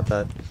forgot about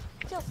that.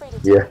 Feel free to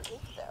take Yeah. a peek,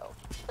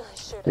 though.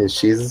 I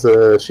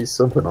sure Yeah, she's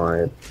something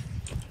alright.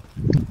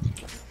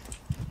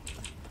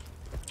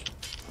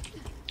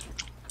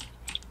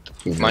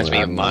 You know, Reminds me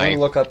of I'm my- gonna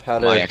look up how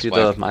my to do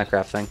the ex-wife.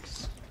 Minecraft thing.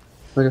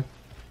 Okay.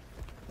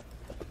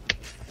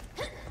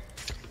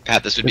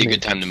 Pat, this would be a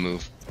good time to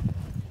move.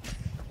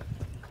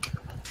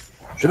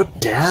 Shut up,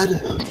 Dad!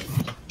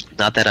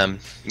 Not that I'm,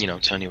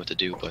 telling you what to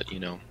do, but,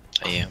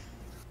 I am.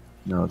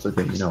 No, it's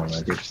okay, you know I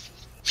like it.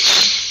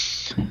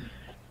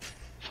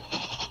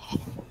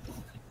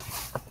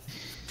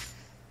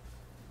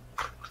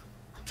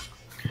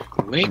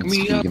 Wake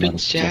me up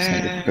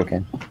inside.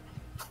 Okay.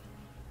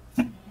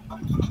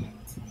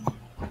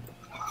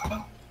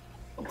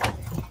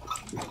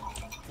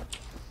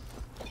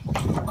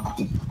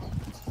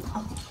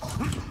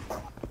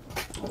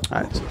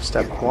 Alright, so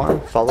step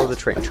 1, follow the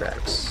train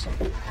tracks.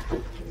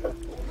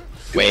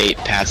 Wait,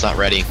 Pat's not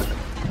ready.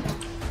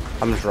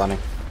 I'm just running.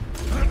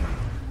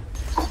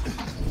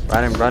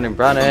 Running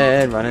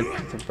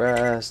to the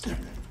rest.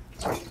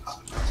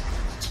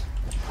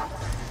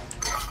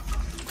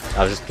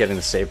 I was just getting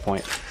the save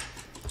point.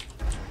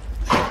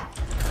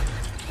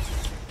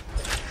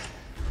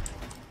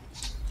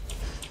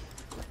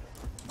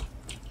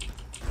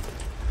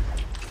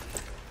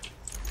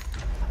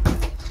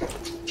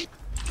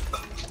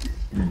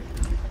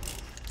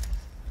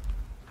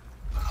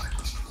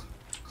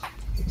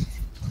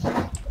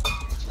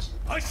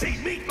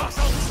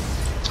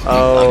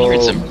 I'm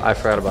hearing some- I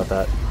forgot about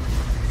that.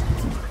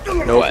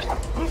 Nope.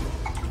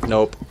 What?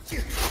 Nope.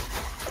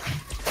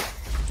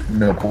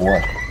 No,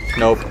 what?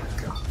 Nope.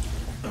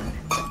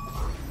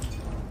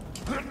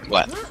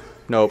 What?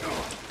 Nope.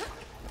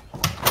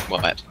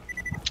 What?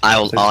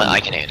 I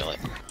can handle it.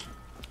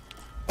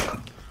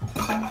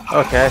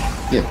 Okay.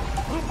 Yeah.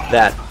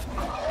 That.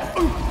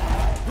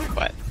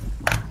 What?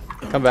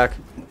 Come back.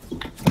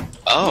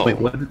 Oh, Wait,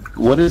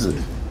 what is it?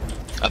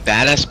 a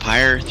badass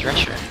pyre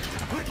thresher.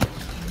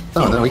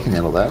 Oh, no, we can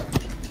handle that.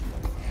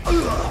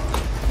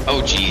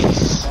 Oh,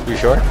 jeez. You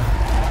sure?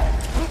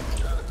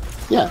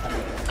 Yeah.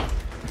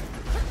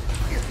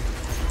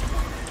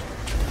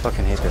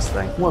 Fucking hate this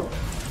thing. What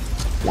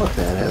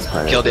badass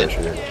pirate Killed it.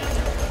 thresher?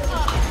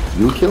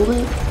 You killed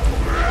it?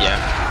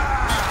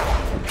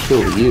 Yeah,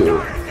 Killed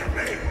you.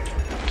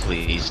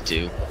 please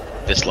do.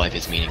 This life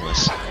is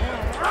meaningless.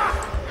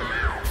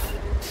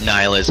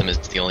 Nihilism is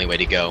the only way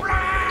to go.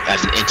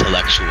 as an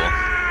intellectual.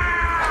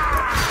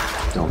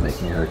 Don't make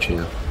me hurt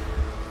you.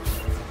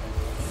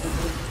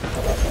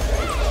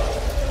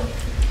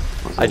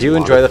 I do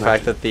enjoy the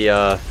fact that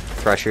the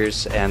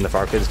Threshers and the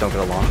Varkids don't get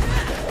along.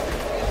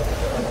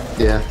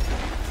 Yeah.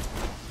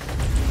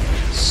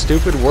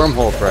 Stupid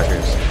wormhole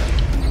Threshers.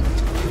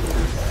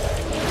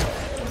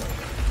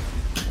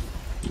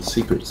 The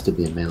secret is to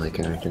be a melee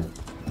character.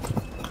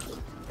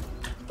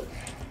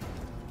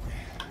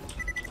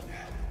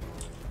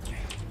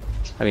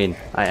 I mean,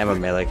 I am a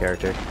melee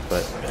character,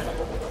 but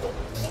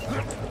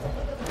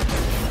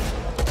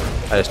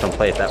I just don't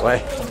play it that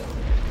way.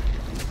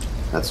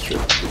 That's true.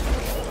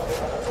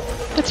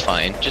 That's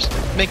fine. Just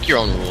make your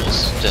own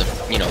rules to,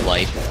 you know,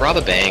 life. Rob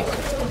a bank.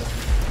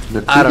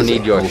 No, I don't Creed is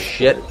need a your whole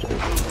shit.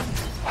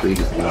 Creed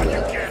is not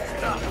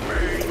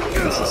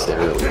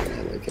necessarily a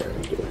melee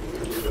character.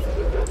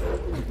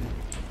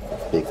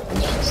 Big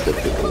missions that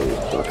people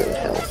bucket of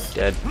health.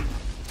 Dead.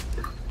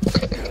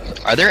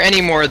 Are there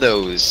any more of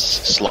those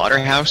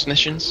slaughterhouse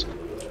missions?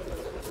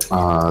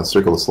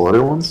 Circle of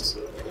Slaughter ones?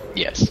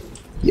 Yes.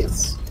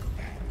 Yes.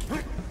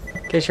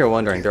 In case you're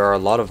wondering, there are a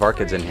lot of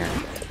Varkids in here.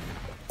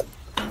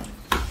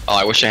 Oh,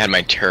 I wish I had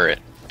my turret,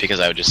 because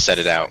I would just set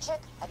it out.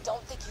 I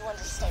don't think you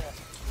understand.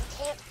 You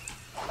can't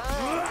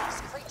mind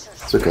these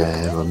creatures. It's okay, I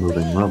have a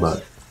moving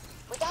robot.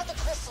 Without the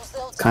crystals,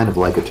 they'll Kind of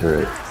like a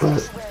turret,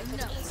 but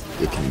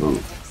it can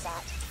move.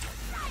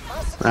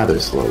 Rather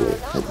slowly,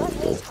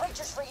 admittedly.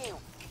 Creatures for you.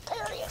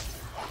 Period.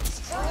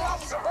 Security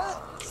Officer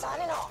Booth,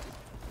 signing off.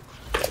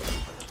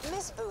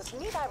 Miss Booth,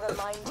 need I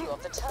remind you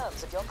of the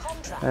terms of your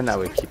contract? And now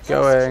we keep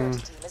Your going.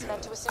 security team is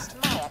meant to assist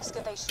my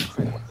excavation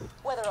crew.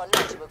 Whether or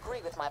not you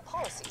agree with my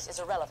policies is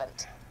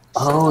irrelevant.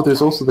 Oh,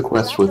 there's also the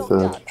quest with Grab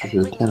your gun and Patricia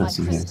bring me my Tennis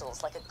in here.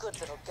 crystals like a good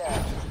little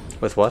girl.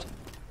 With what?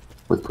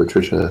 With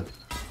Patricia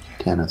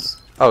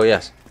Tennis. Oh,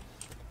 yes.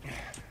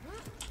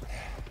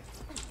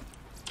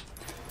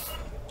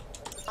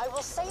 I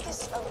will say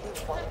this only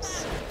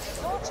once.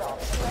 Your job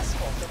is to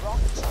escort the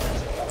rocket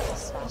charge Portal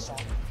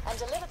Smasher and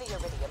deliver the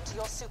iridium to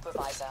your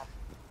supervisor.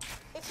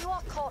 If you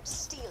are caught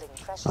stealing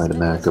precious Alright,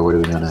 America, where do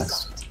we go minerals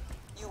next? from the site,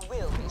 you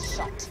will be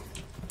shot.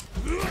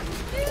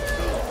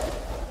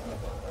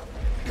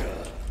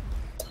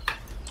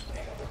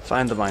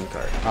 Find the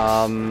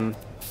minecart.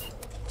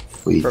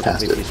 We passed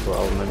Perfectly it. peaceful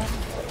element.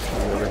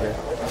 Over here.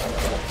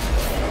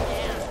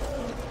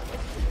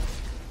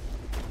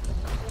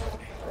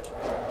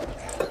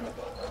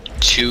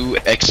 To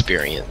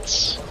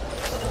experience.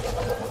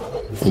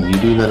 And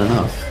you do that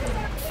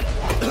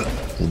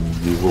enough, and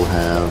you will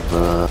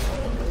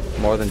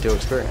have, More than 2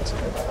 experience.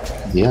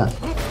 yeah.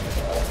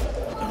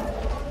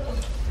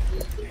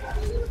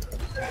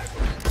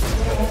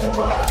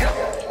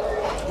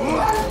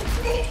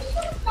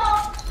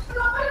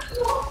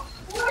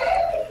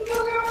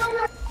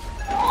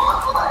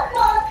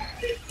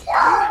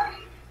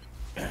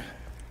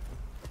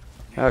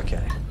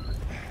 Okay.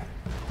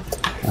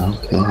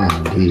 Okay,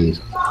 indeed.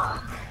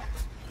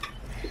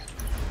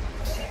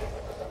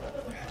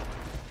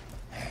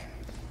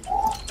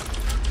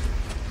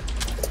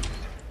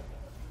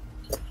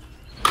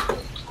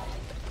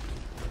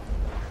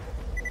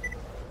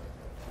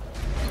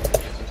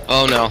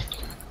 Oh no.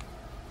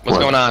 What's What?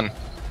 going on?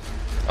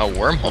 A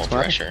wormhole What's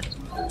wrong? pressure.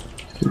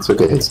 It's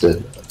okay, it's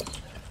dead.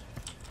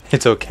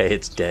 It's okay,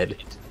 it's dead.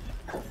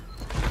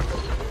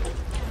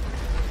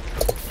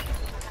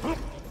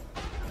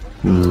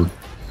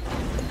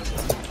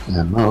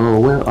 Ammo,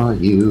 where are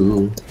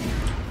you?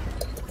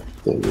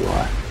 There you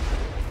are.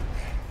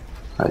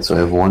 Alright, so I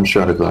have 1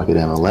 shot of rocket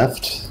ammo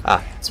left.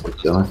 Ah, Let's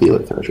put down my feeler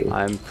threshold.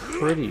 I'm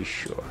pretty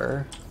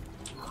sure.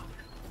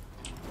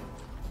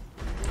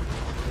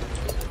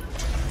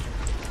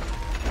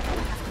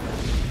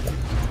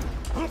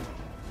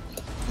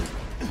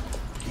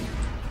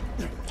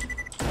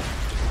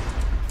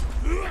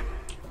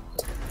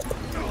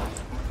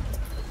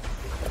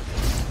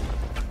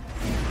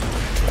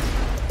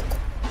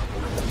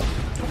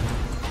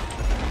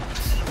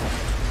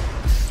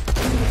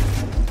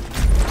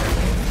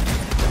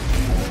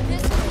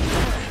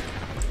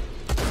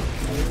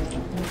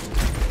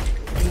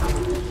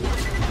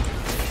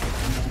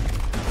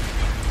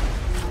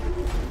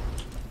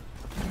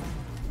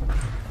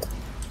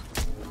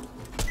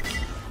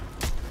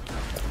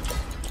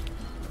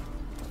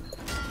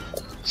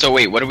 So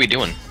wait, what are we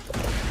doing?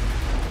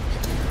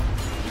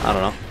 I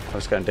don't know. I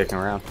was kind of dicking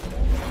around.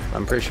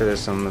 I'm pretty sure there's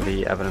some of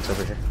the evidence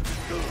over here.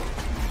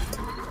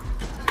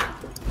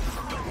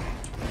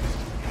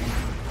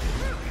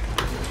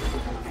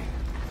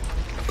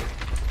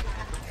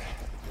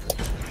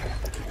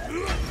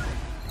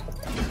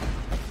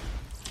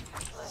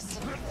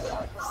 Listen,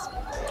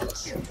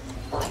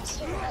 bitch. My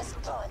team has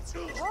guns.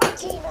 Your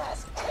team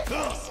has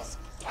pickaxes.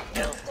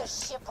 Move the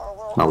ship or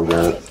we'll Oh, we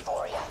got it. wait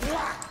for you.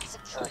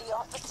 Security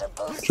Officer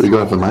Booth. Should we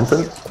go in for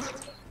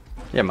minecart?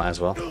 Yeah, might as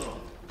well.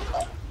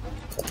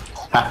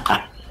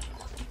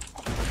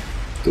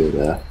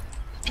 Good,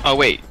 Oh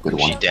wait, Good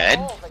she one. dead?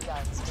 All the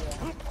guns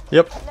here.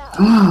 Yep.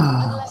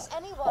 Now, unless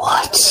anyone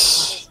What?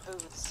 knows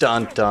Booth's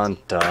Dun, secret, dun,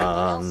 nothing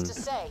else dun. to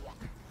say.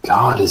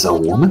 God is a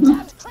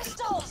woman?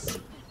 Crystals!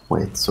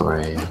 Wait,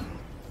 sorry.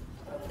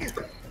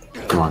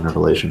 Wrong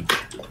revelation.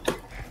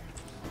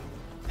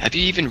 Have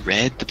you even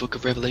read the Book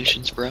of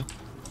Revelations, bro?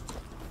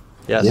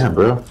 Yes. Yeah,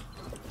 bro.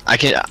 I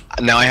can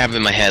now. I have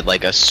in my head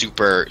like a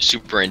super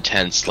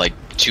intense, like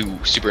two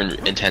super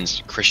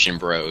intense Christian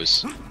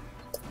bros.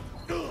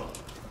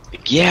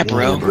 Like, yeah,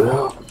 bro. Yeah,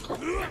 bro.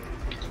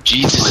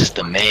 Jesus is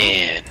the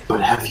man.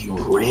 But have you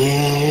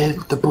read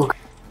the book?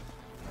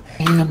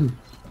 Man,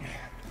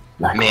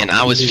 Man,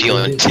 I was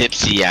feeling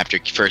tipsy after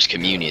First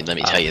Communion. Let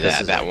me tell you this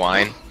that. is That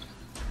wine.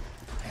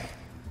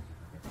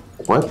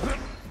 What?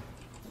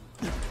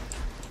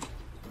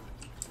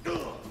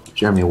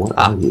 Jeremy, what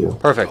are you?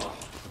 Perfect.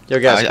 Yo,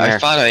 guys, come I here.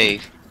 fought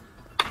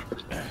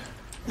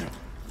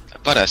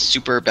a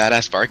super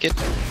badass Barkit.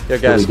 Yo, What do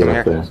guys, we come get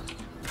up here. there?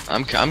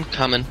 I'm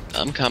coming.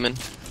 I'm coming.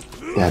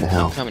 Yeah, to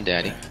hell. I'm coming,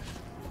 daddy.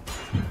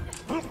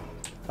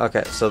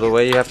 Okay, so the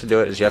way you have to do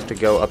it is you have to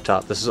go up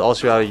top. This is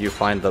also how you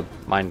find the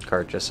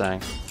minecart, just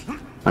saying.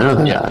 I know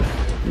that. Yeah.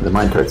 The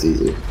minecart's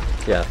easy.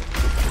 Yeah.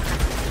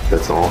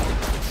 That's all.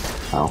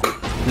 Oh.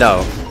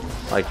 No.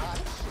 Like,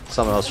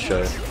 someone else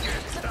should.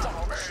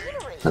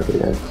 Okay,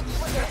 yeah.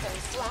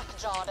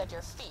 Slack-jawed at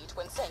your feet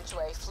when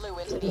Sanctuary flew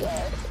into the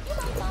air. You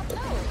might not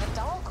know the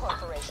Dahl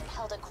Corporation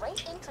held a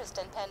great interest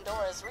in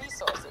Pandora's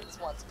resources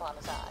once upon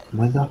a time. Oh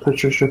my god,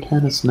 Patricia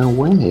Tennis, no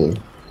way.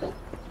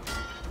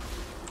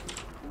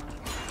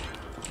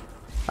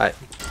 Alright,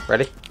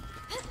 ready?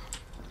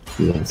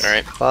 Yes. All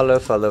right. Follow,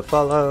 follow,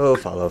 follow,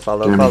 follow,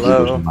 follow, Jeremy, keep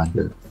follow. pushing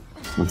minefield.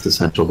 What's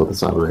essential to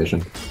this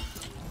operation?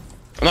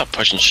 I'm not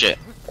pushing shit.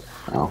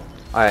 Oh.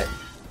 Alright,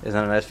 isn't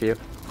that a nice view?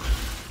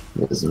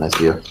 It is a nice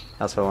view.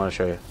 That's what I want to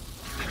show you.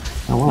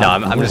 Oh, wow. No,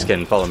 I'm Oh, just wow.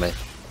 kidding. Follow me.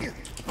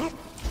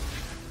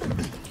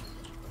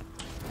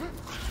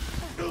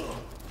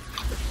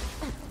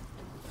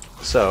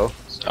 So,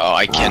 Oh,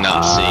 I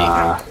cannot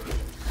Ah.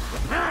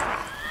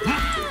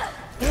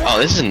 see. Oh,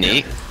 this is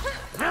neat.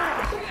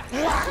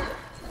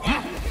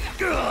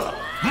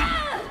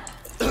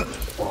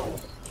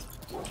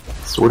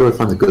 So where do I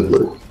find the good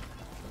loot?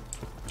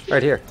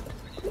 right here.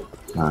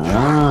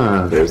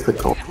 Ah, there's the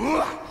cult.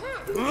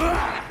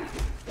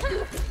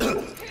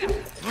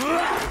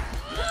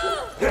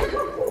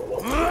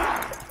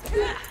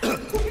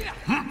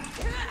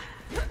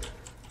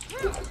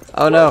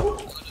 Oh no.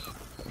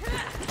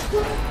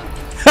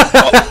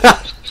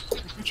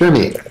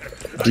 Jeremy,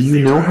 do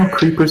you know how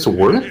creepers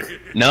work?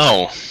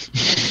 No,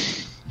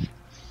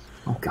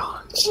 Oh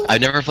god.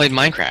 I've never played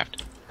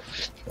Minecraft.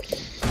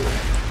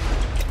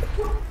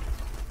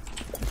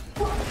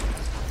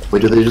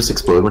 Wait, do they just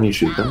explode when you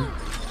shoot them?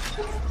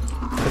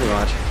 Pretty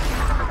much.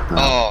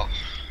 Oh,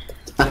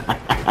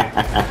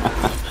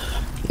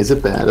 Is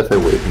it bad if I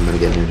wait for them to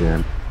get near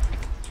Jeremy?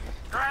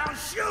 I'll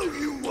show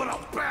you what a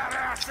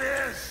badass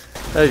is.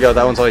 There you go.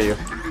 That one's all you.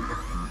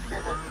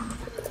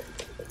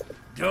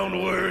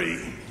 Don't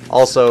worry.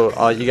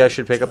 Also, you guys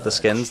should pick up the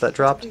skins that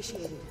dropped.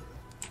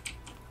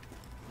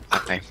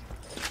 okay.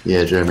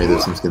 Yeah, Jeremy,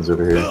 there's some skins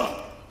over here.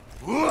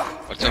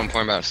 What's so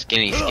important about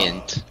skinny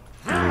skins?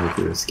 If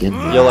you're a skin,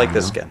 You'll like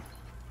this skin.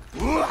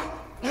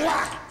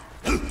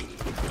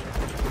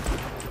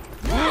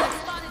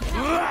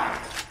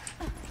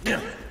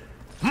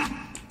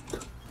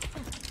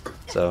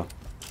 So,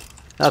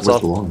 that's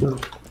Where's the all. longbow?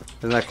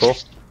 Isn't that cool?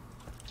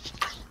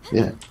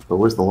 Yeah, but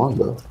where's the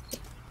longbow?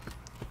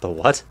 The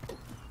what?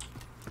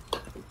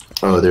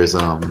 Oh, there's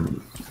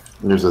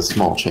a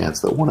small chance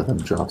that one of them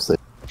drops the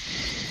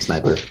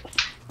sniper.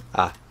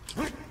 Ah,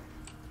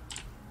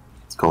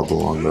 It's called the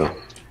longbow.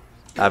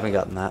 I haven't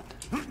gotten that.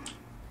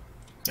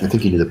 I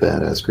think you need a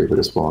badass creeper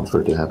to spawn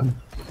for it to happen.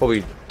 But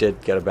we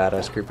did get a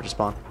badass creeper to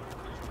spawn.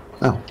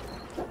 Oh.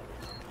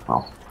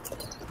 Oh.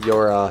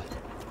 Your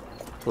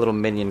little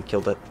minion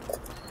killed it.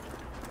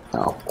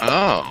 Oh.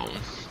 Oh,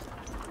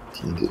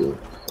 Can't do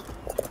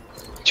it.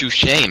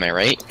 touche, am I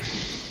right?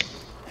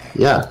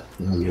 Yeah.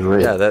 Yeah, you're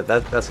right. Yeah,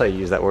 that's how you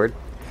use that word.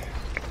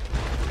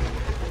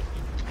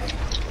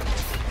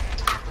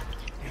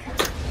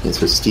 Yeah,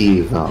 so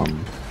Steve,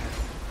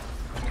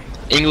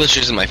 English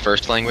isn't my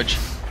first language.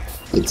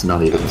 it's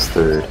not even his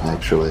third,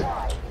 actually.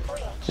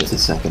 It's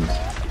his second.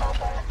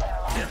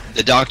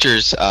 The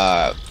doctors,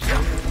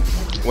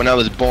 when I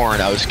was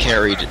born, I was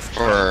carried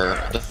for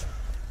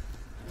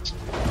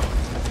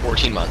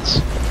 14 months.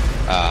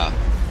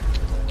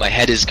 My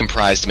head is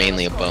comprised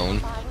mainly of bone,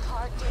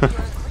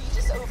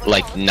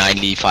 like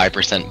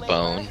 95%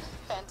 bone.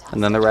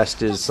 And then the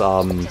rest is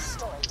I'm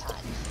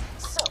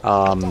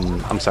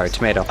sorry,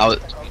 tomato.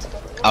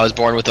 I was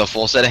born with a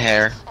full set of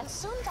hair,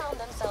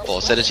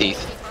 full set of teeth.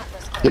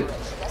 Yep.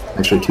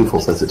 Actually, 2 full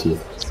sets of teeth.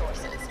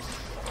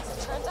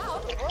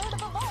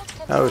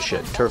 Oh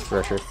shit, turf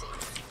thresher.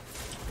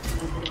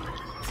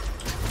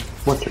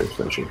 What turf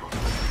thresher?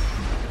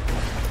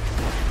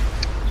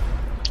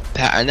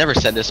 Pat, I never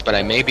said this, but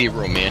I may be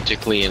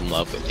romantically in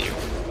love with you.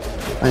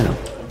 I know.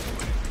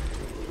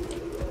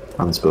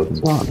 Unspoken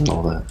bond and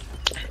all that.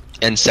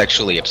 And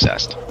sexually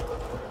obsessed.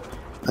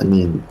 I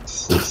mean,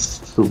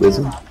 who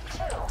isn't?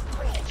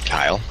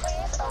 Kyle.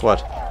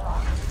 What?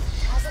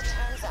 As it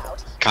turns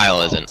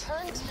Kyle isn't.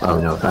 Oh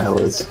no, Kyle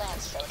is.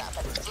 Lance showed up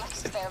and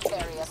flexed their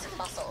various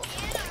muscles.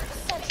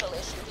 The central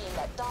issue being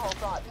that Dahl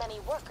brought many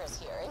workers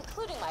here,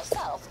 including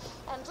myself,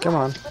 and Come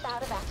on. left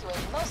without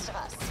evacuating most of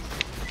us.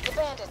 The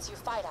bandits you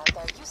fight out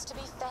there used to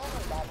be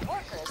family men,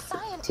 workers,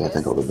 scientists. Yeah, I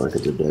think all the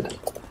markets are dead.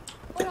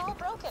 We're all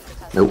broken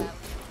because Nope.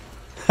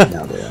 of them.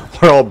 Now they are.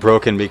 We're all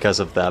broken because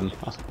of them.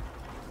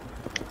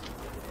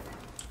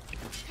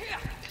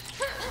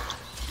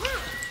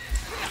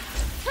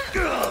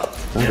 Oh,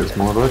 there's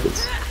more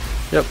buckets.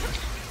 Yep.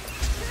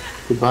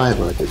 Goodbye,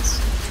 buckets.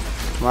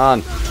 Come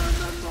on.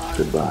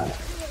 Goodbye.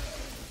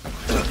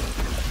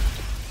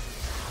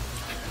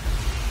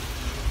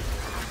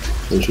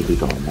 They should be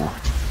going now.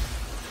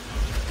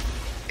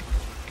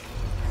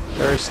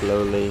 Very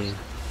slowly.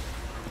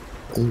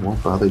 They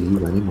won't bother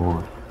you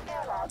anymore.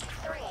 Airlock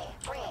 3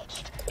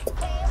 reached.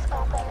 Please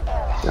open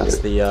airlock. Got It's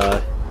it.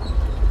 the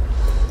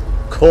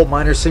Coal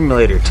Miner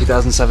Simulator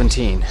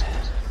 2017.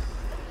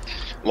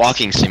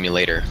 Walking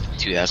Simulator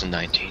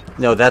 2019.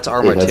 No, that's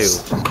Arma Hey,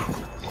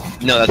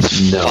 2. No,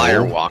 that's No.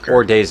 Firewalker.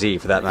 Or DayZ,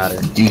 for that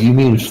matter. Do you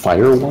mean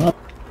Firewalk?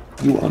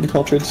 You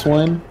uncultured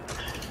swine?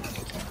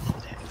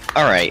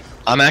 Alright,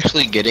 I'm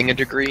actually getting a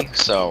degree,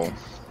 so...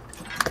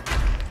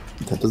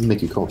 That doesn't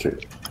make you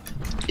cultured.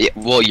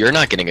 well, you're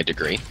not getting a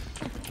degree.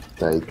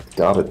 I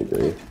got a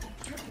degree.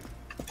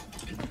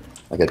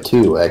 I got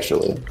 2,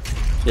 actually.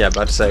 Yeah,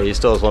 about to say, he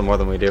still has one more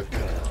than we do.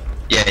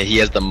 Yeah, he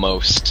has the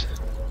most.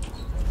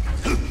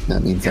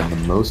 That means I'm the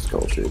most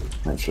cultured,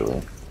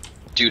 actually.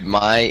 Dude,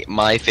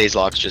 my phase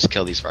locks just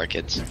kill these far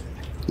kids.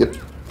 Yep.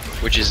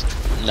 Which is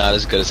not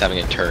as good as having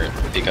a turret,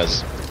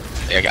 because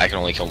I can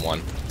only kill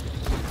one.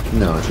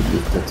 No, it should be, you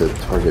have to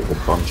target the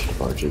bunch of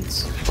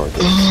barges.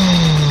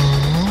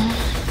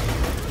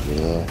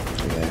 Yeah,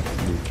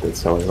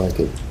 that's how I like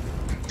it.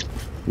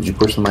 Did you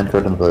push the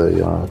minecart on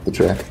the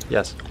track?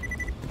 Yes.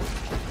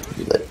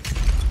 You lit.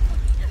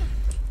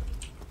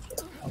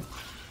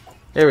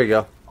 Here we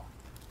go.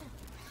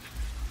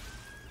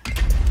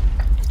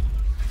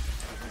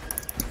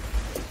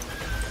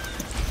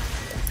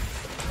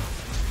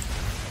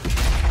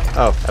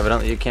 Oh,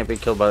 evidently you can't be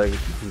killed by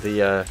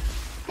the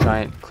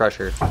giant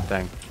crusher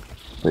thing.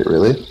 Wait,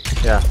 really?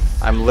 Yeah,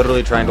 I'm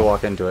literally trying to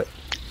walk into it.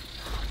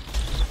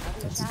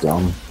 That's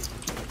dumb.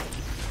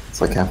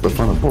 It's like half the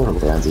fun of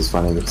Borderlands is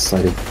finding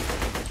exciting.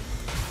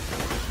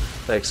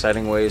 The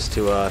exciting ways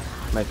to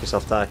make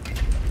yourself die.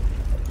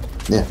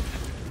 Yeah.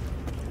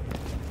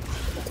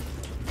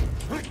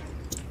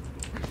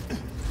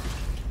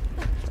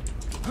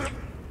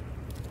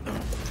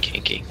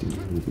 Kinky.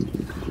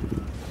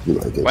 You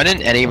like it. Why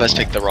didn't any of us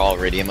pick the raw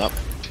iridium up?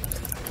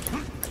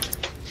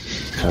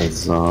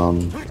 Because,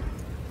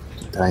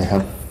 I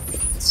have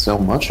so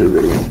much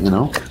already, you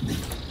know?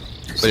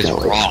 But it's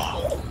Skelly.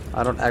 raw.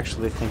 I don't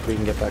actually think we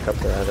can get back up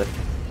there either.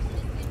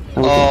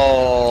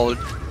 Oh,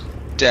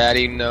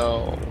 daddy,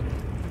 no.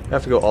 We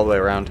have to go all the way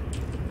around.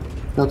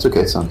 No, it's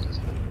okay, son.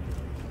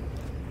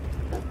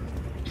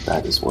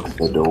 That is what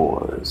the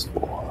door is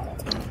for.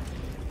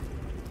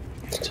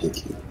 To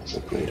take you to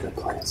a greater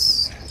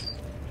place.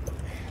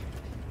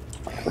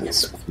 A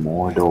place with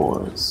more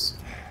doors.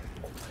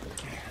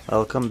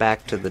 Welcome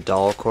back to the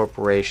Doll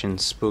Corporation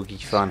Spooky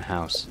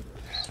Funhouse.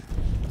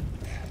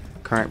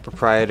 Current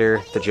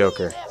proprietor, the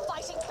Joker. They're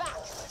fighting back.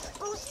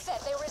 Booth said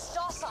they were as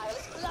docile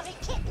as bloody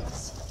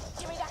kittens.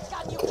 Give me that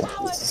gun, you Okay,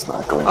 coward. this is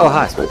not going Oh, as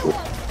hi. expected.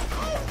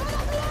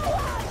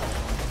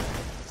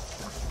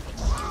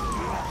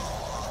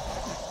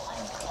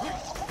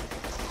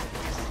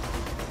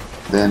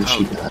 Then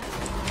she got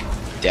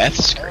Death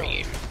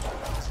scream.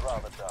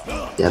 Did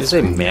you death say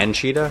scream. man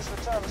cheetah?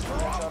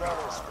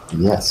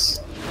 Yes.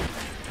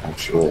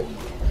 Actually.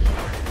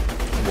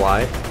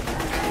 Why?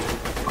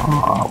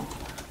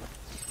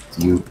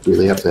 Do you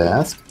really have to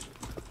ask?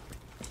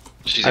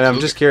 She's I'm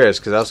cougar. just curious,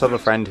 because I also have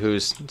a friend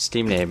whose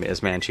Steam name is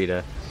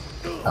Mancheetah,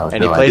 Oh,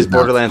 and no, he I plays did not.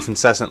 Borderlands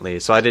incessantly,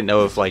 so I didn't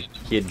know if, like,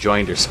 he had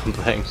joined or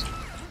something.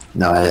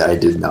 No, I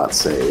did not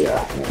say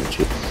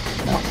energy.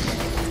 No.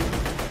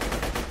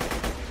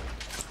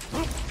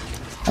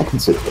 I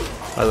consider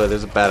it. By the way,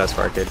 there's a badass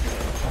fire kid.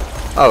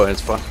 Oh, and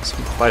it's fun. It's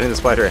fighting the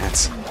spider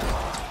ants.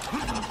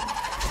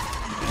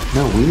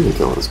 No, we need to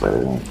kill the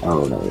Spider-Man.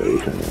 Oh no, you're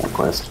returning that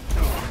quest.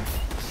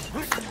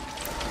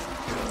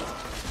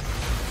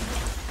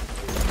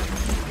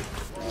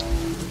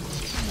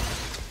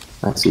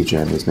 I see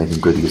Jeremy's making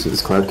good use of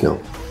his cloud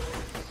kill.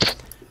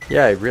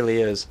 Yeah, it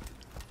really is.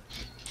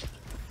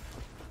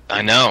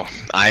 I know.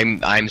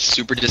 I'm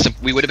super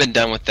disappointed. We would have been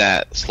done with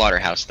that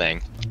slaughterhouse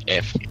thing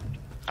if,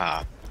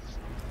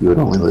 You would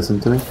only listen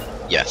to me?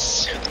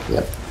 yes.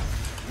 Yep.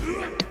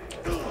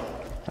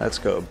 Let's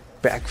go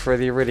back for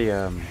the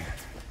iridium.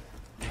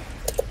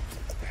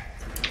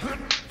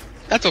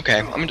 That's okay.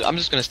 I'm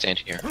just gonna stand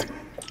here.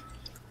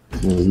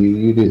 Yeah,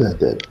 you do that,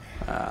 Dad.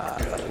 I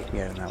thought we can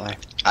get in that way.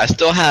 I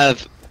still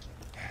have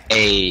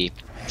a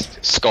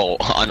skull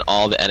on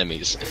all the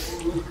enemies.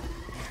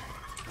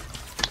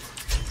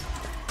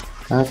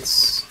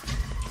 That's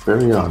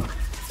very odd.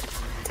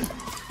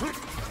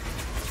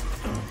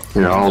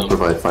 Here, I'll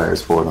provide fire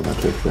support on that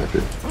trip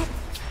record.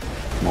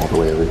 I'm all the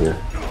way over here.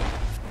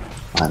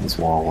 Behind this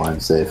wall where I'm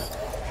safe.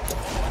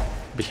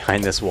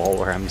 Behind this wall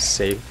where I'm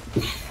safe.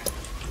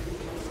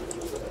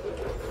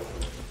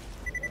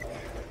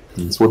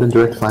 That's what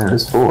indirect fire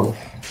is for.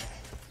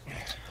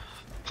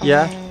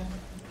 Yeah.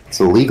 It's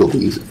illegal to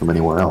use it from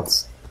anywhere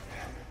else.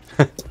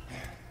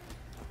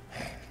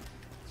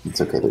 It's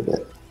okay, they're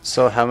dead.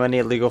 So how many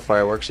illegal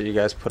fireworks are you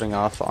guys putting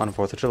off on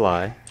 4th of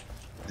July?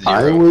 0.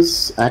 I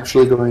was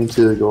actually going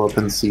to go up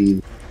and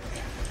see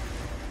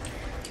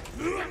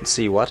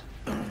See what?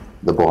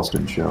 the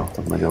Boston show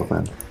with my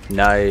girlfriend.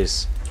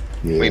 Nice.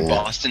 Yeah. Wait,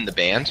 Boston the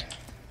band?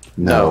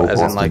 No, No, as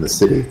in, Boston, like- the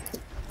city.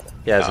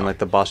 Yeah, as in like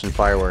the Boston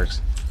fireworks.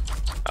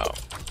 Oh.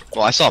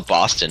 Well, I saw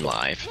Boston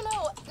live.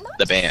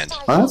 The band.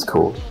 Oh, that's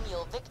cool.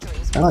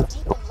 I like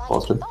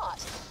Boston.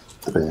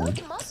 The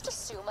band.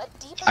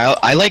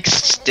 I like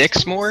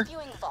Styx more,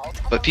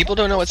 but people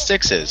don't know what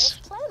Styx is.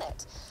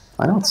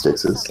 I know what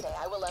Styx is.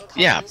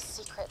 Yeah.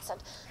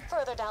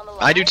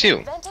 I do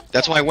too.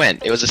 That's why I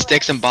went. It was a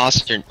Styx and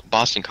Boston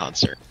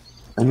concert.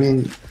 I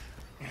mean,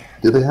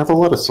 do they have a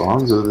lot of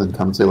songs other than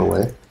Come Sail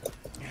Away?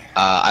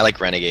 I like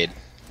Renegade.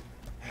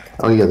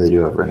 Oh yeah, they do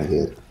have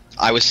Renegade.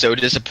 I was so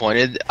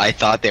disappointed. I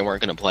thought they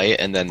weren't going to play it,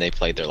 and then they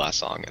played their last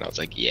song, and I was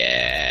like,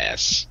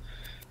 yes.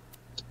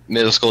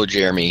 Middle school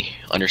Jeremy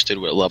understood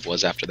what love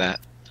was after that.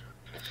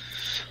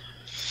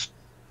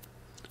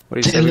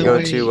 What do you say we go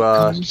to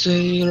come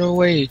sail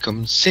away,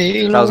 come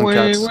sail 1,000 away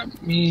Cuts?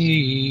 with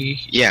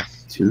me. Yeah,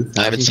 2,000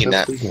 I haven't seen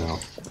cuts that. to go.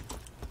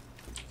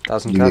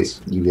 1,000 You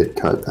Cuts? you get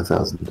cut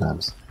 1,000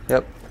 times.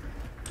 Yep.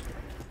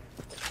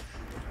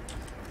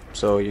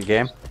 So you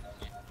game?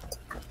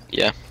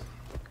 yeah.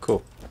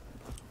 Cool.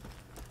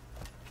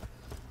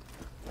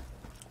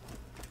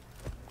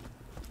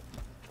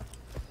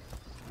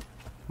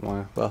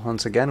 Well,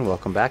 once again,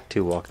 welcome back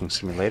to Walking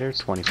Simulator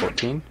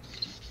 2014.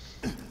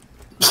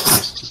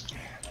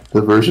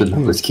 The version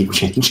numbers keep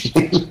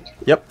changing.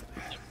 Yep.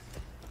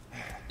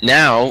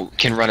 Now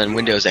can run on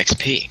Windows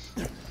XP.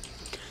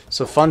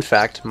 So fun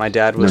fact, my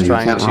dad was No, you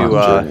trying can't to,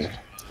 run Journey.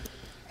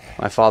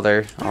 my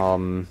father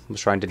was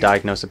trying to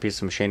diagnose a piece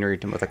of machinery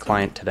with a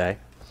client today.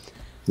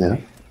 Yeah.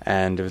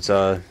 And it was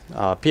a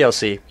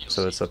PLC,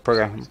 so it's a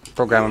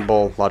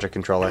programmable logic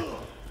controller.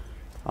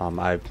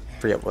 I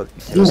forget what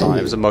it was on.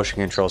 It was a motion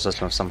control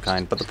system of some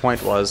kind. But the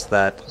point was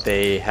that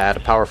they had a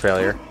power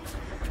failure,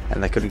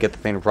 and they couldn't get the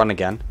thing to run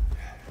again.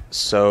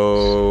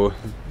 So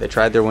they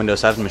tried their Windows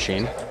 7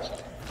 machine.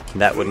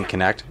 That wouldn't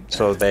connect.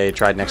 So they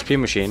tried an XP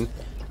machine.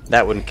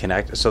 That wouldn't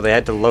connect. So they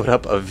had to load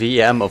up a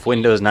VM of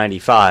Windows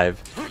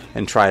 95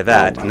 and try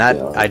that. Oh And my that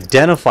God.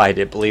 identified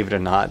it, believe it or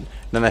not.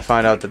 Then they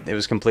found out that it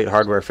was complete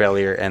hardware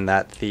failure and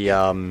that the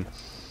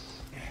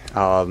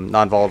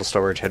non-volatile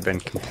storage had been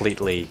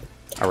completely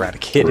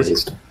eradicated.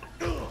 Erased.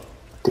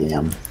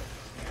 Damn.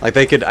 Like,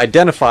 they could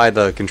identify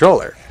the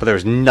controller, but there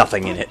was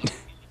nothing in it.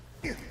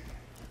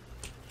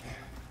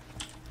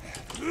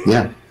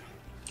 Yeah.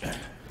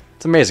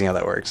 It's amazing how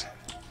that works.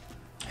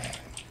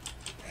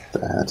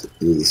 That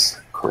is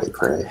cray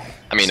cray.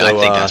 I mean, So, I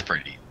think that's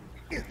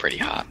pretty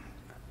hot.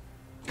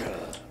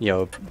 You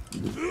know,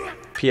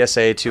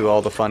 PSA to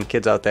all the fun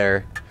kids out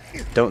there,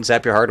 don't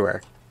zap your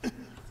hardware.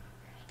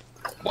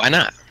 Why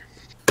not?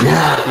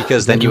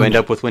 Because then you end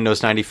up with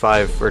Windows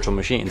 95 virtual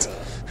machines.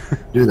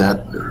 Do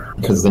that,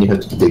 because then you have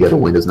to dig out a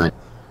Windows 9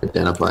 to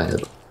identify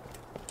it.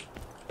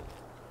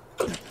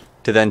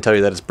 To then tell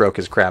you that it's broke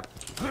as crap.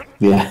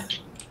 Yeah.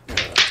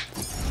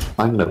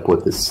 I'm gonna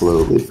put this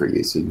slowly for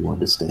you so you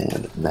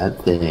understand.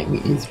 That thing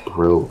is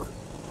broke.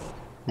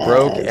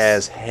 Broke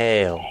as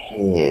hell.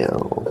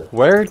 hell.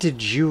 Where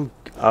did you...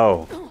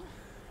 Oh.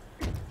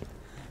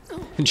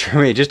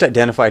 Jeremy just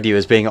identified you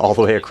as being all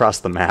the way across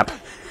the map.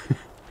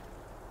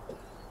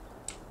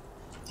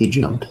 He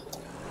jumped.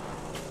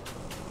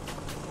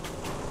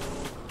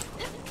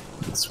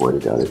 I swear to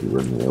God, if you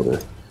run me over,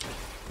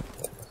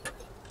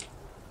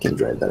 can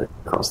drive that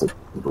across the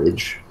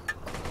bridge.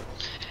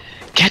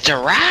 Catch a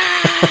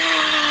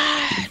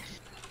ride!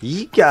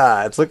 Ye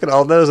gods, look at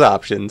all those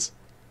options.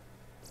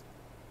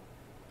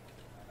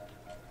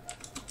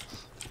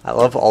 I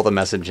love all the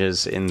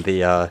messages in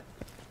the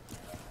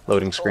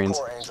loading screens.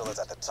 Core Angel is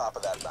at the top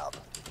of that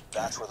mountain.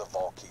 That's where the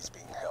vault key's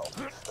being held.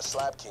 The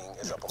Slab King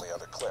is up on the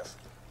other cliff.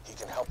 He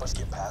can help us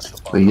get past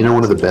the But you know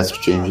one of the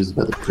best changes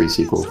about the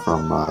pre-sequel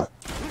from,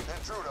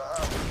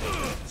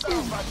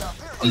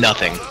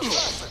 Nothing.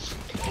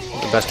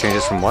 The best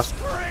changes from what?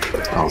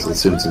 also,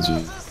 since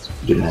you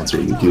didn't answer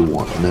what you do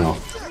want to know,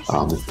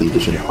 is the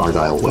addition of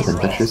Argyle weapon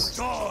pictures.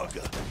 Be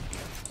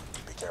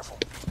careful.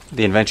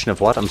 The invention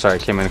of what? I'm sorry,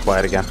 it came in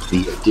quiet again.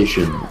 The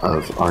addition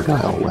of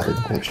Argyle weapon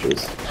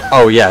pictures.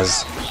 Oh,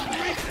 yes.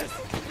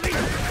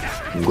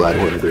 I'm glad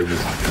we're in agreement.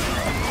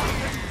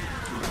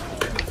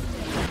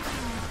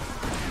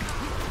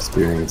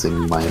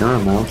 Experiencing minor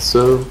amounts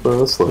of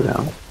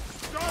slowdown.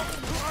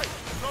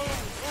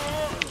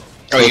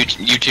 Oh,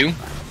 you too?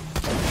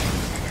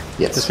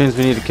 Yes. This means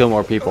we need to kill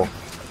more people.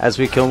 As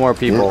we kill more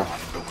people, Yeah.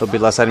 there'll be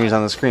less enemies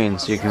on the screen,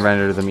 so you can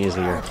render them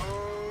easier.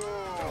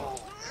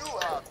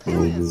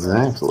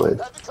 Exactly.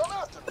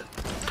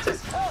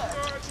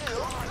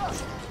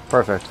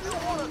 Perfect. You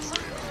wanna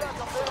treat me like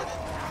a bandit?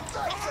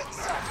 That's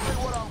exactly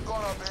what I'm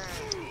gonna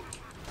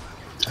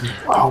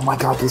be. Oh my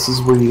god, this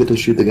is where you get to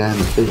shoot the guy in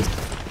the face.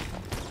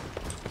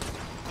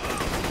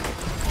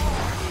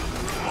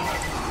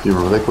 Do you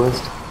remember that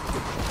quest?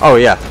 Oh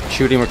yeah,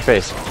 shooting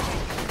McFace.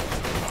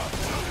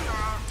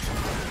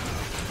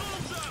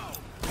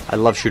 I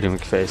love shooting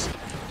McFace.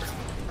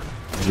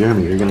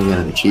 Jeremy, you're gonna get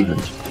an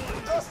achievement.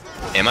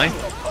 Am I?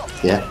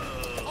 Yeah.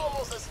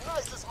 Almost as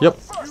nice as my Yep.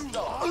 first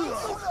dog. You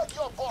let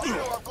your boss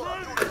know I'm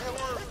gonna do to him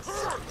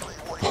exactly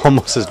what he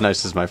Almost as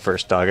nice as my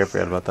first dog. I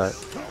forgot about that.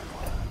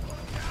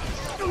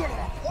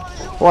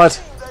 What?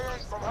 What? They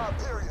ain't from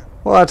Hyperion.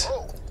 What?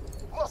 Oh,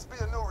 must be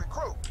a new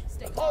recruit.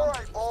 All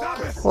right,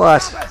 boys.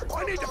 What?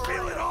 I need to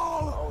feel it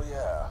all. Oh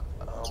yeah.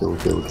 Kill,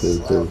 kill, kill,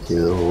 kill,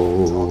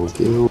 kill,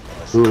 kill,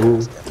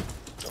 kill.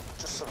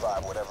 Just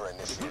survive whatever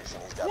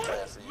initiation he's got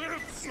planned for you.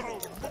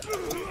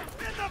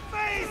 In the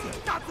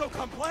face! Not so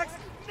complex!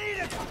 Need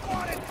it!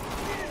 Want it! Need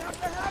it! Have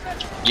to have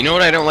it! You know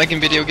what I don't like in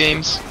video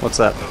games? What's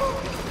that?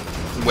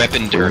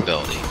 Weapon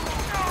durability.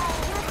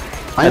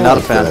 I'm not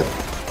a fan.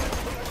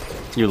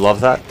 That. You love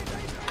that?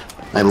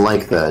 I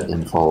like that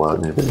in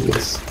Fallout New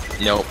Vegas.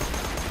 Nope.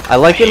 I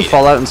like it in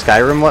Fallout and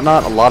Skyrim and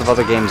whatnot. A lot of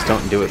other games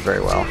don't do it very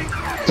well.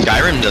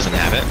 Skyrim doesn't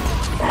have it.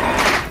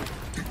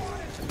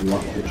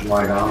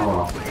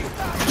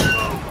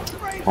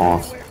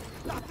 Off.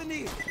 Not the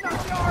knee! Not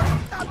the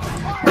arm! Not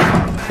the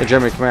heart! Hey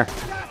Jeremy, come here. Has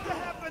to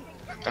happen!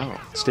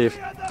 Oh, Steve.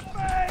 In the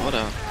face! hold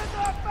on. In the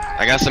face!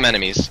 I got some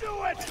enemies.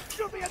 Do it!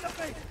 Shoot me in the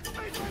face!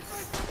 Face,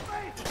 face,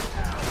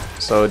 face,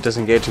 face! So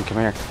disengage and come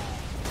here.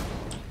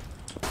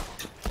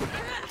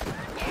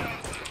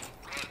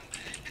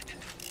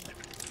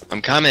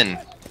 I'm coming.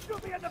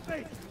 Shoot me in the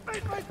face!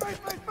 Face, face, face,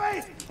 face,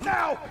 face!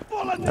 Now!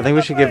 Bullet I think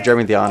we should give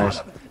Jeremy the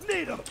honors.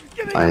 Need him!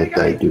 Give me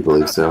I do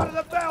believe so.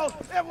 the bell!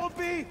 It will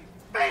be...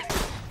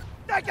 Face!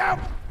 Take out!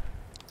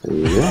 There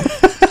you go.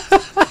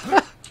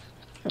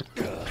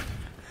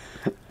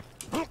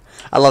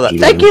 I love that. Did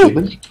Thank get an you!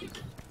 achievement?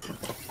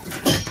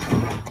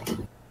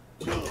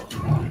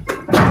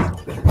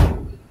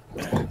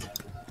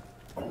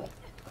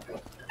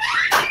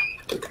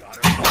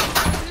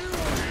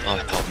 Oh,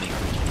 help me.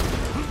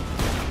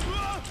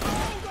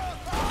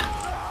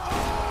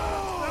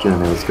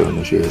 Jeremy, let's go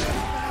initiate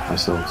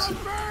ourselves.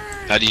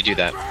 How do you do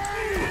that?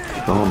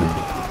 Follow me.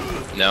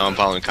 No, I'm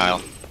following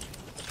Kyle.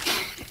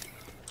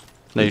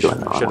 No, you You're should going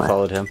the wrong have way.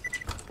 followed him.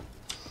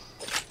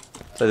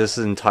 So this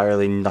is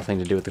entirely nothing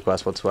to do with the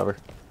quest whatsoever.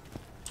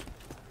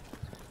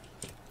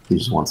 He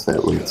just wants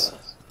fat loots.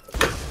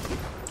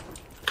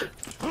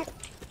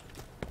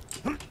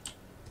 You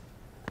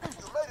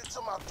made it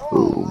to my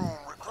throne room,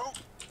 recruit.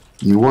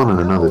 You wanted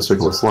another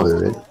Circle of Slaughter,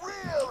 right?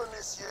 Real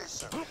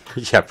initiation.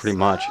 Yeah, pretty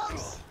much.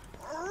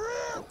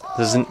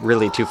 This isn't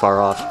really too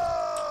far off.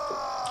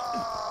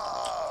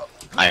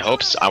 I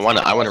hope so. I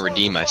wanna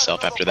redeem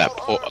myself after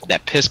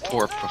that piss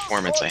poor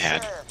performance I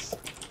had.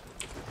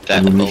 That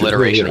I mean, you should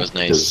alliteration hurry was up,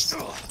 nice.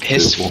 because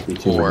Piss there won't be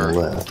too poor many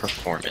left.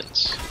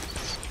 performance.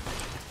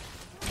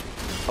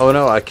 Oh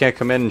no, I can't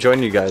come in and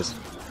join you guys.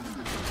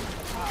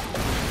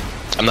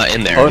 I'm not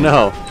in there. Oh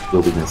no.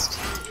 Will be missed.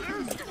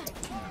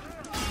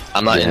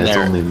 I'm not Yeah, in it's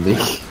there. only me.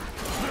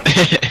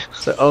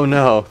 So, oh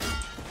no.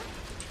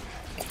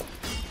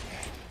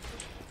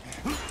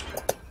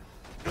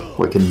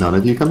 What, can none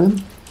of you come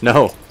in?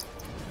 No.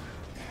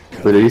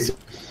 Wait, are you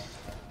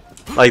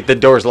Like, the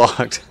door's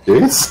locked.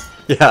 serious?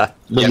 Yeah.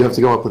 No, Yep. you have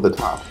to go up to the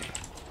top.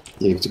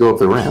 You have to go up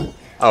the ramp.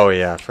 Oh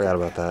yeah, I forgot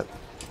about that.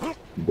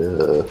 Duh.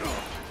 You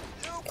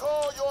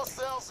call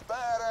yourselves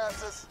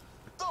badasses.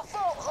 The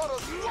Vault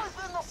Hunters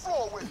wiping the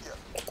floor with you.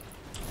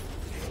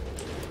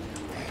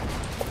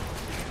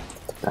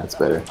 That's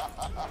better.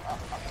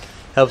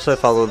 Helps if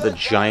I follow the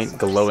giant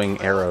glowing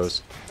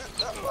arrows.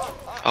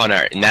 Oh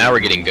no! Now we're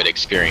getting good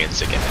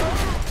experience again.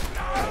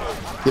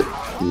 Yep,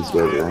 these guys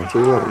are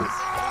actually ready.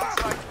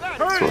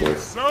 Sort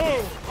of.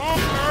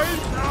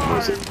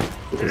 Mostly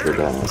because they're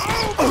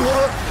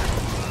badasses.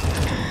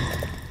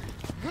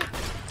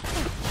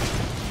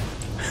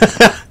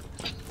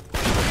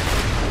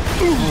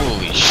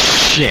 Holy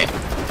shit!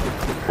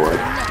 What?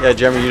 Yeah,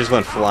 Jeremy, you just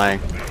went flying.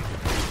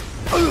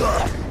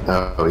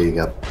 Oh, you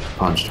got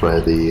punched by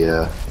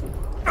the,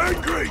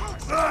 Angry!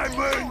 I'm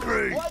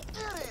angry! Like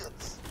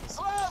idiots.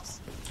 Slabs,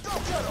 go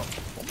get 'em.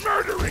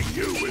 Murdering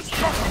you is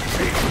not a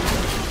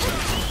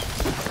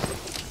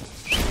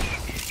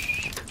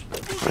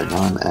Right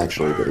now I'm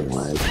actually getting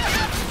lag.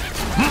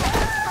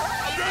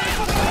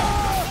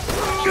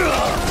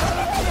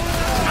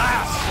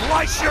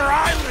 Slice your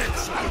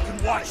eyelids so you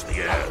can watch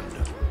the end!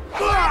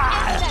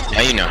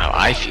 Now you know how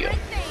I feel.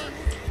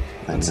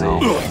 I know.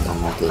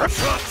 I'm like it.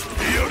 Such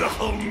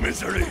beautiful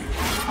misery!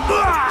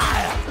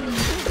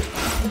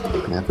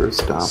 Never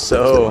stop.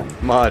 So killing.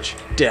 much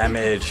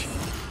damage.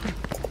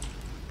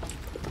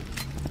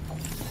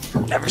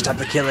 Never stop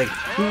the killing.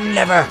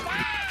 Never.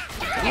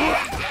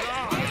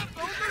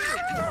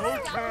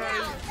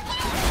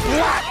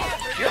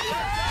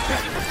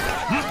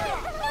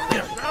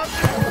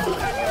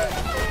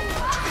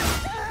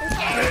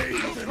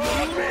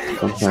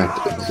 Fun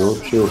fact,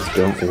 absorb shields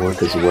don't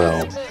work as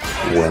well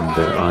when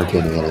there aren't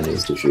any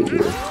enemies to shoot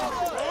you.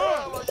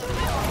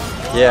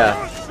 Yeah,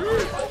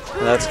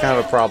 that's kind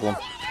of a problem.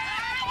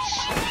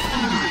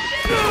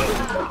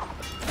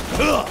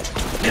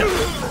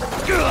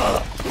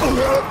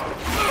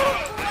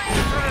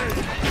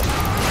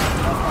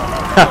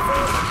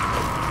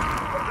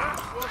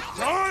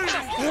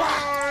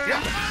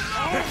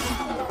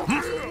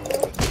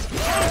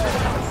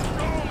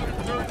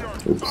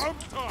 Oops.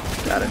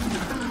 Got it.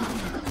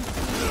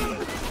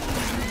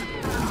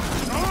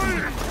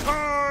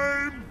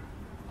 Time!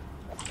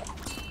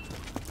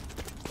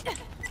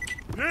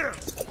 Here,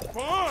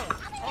 fun!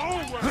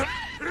 Always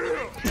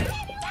here!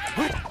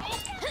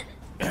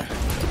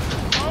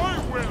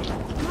 I will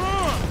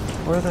run!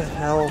 Where the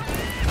hell?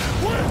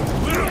 Quit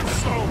living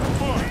so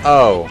much!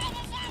 Oh,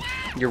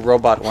 your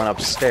robot went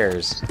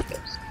upstairs.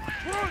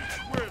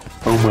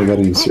 Oh my god,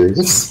 are you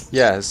serious?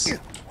 Yes, Is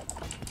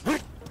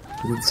it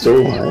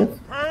still alive?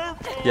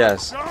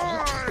 yes.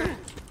 I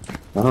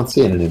don't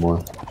see it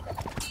anymore.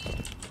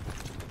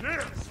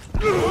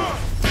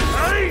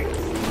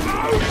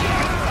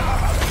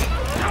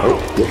 Oh,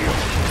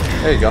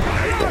 yep. There you go.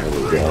 There we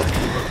go.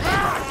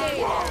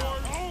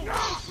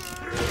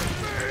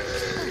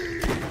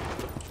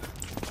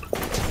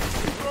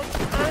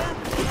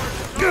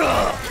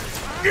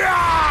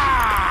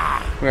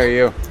 Where are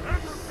you?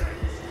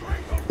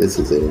 This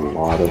is a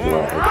lot of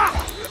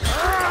lag.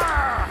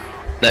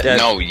 Yeah.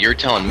 No, you're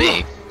telling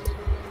me.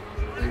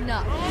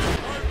 Enough.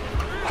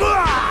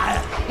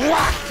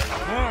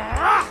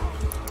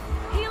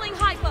 Healing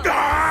hypo.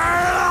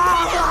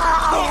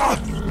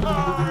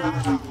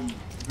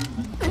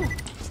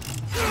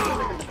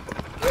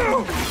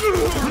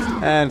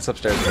 And it's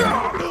upstairs again.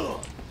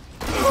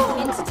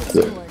 Instant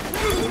healing.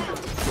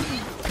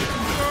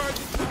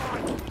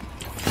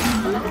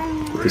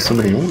 There's so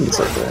many enemies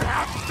up there.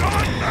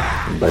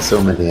 And by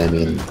so many, I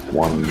mean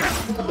one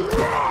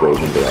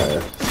Raven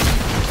Dryer.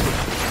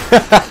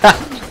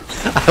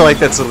 I like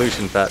that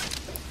solution, Pat.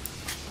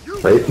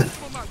 Right?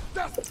 For my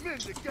best men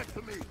to get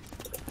to me.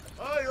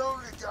 I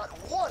only got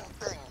one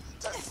thing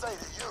to say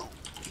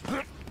to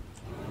you.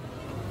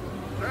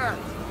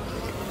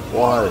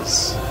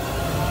 Was.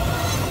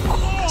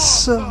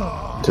 So.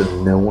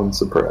 To no one's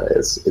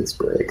surprise, it's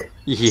Break.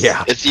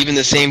 Yeah. It's even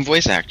the same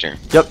voice actor.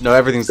 Yep, no,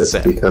 everything's the That's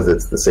same. because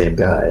it's the same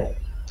guy.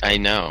 I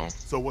know.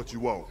 So what you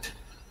want?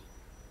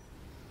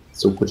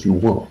 So what you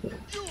want?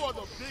 You are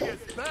the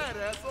biggest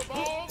badass of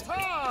all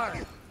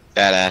time!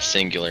 Badass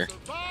singular.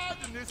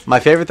 Survived in this. My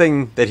favorite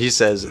thing that he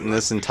says in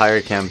this entire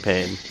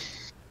campaign.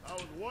 I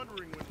was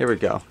wondering when Here we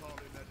go.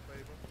 called in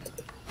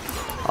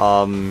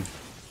that favor.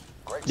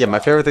 Yeah, my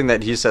favorite thing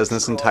that he says in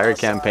this entire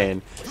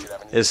campaign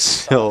is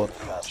still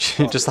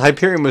just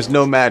Hyperion was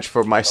no match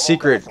for my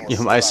secret,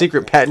 my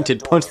secret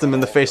patented punch them in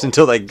the face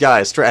until they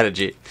die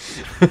strategy.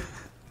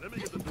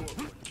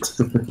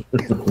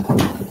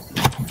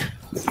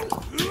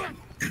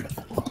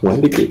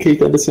 When did KK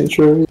go to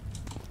Sanctuary?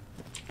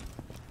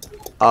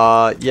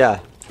 Yeah.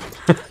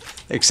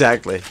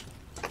 Exactly.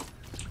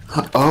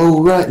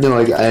 Oh, right. No,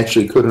 I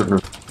actually couldn't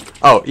remember.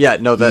 Oh, yeah,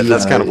 no,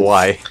 that's kind of Yeah,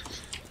 why.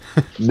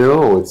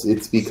 No,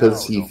 it's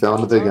because he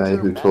found the guy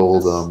who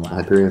told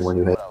Hyperion when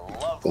you had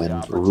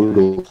and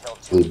brutally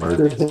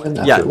murdered him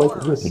after, Yeah. like,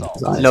 ripping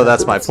his eyes No,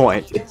 that's out. my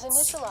point.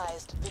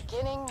 Initialized.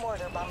 Beginning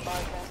mortar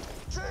bombardment.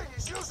 Gee,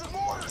 he's using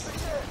mortars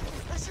again.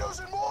 He's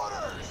using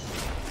mortars.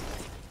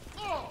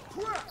 Oh,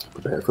 crap!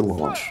 Prepare for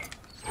launch. You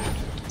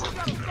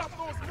gotta stop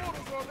those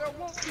mortars or there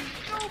won't be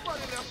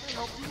nobody left to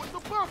help you with the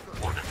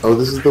bunker! Oh,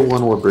 this is the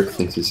one where Brick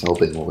thinks he's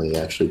helping when we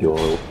actually do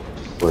all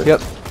work. Yep.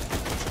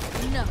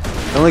 No.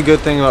 The only good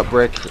thing about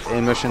Brick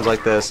in missions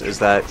like this is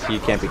that he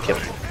can't be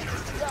killed.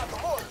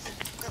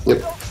 Yep.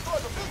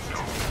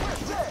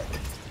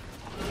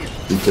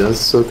 He does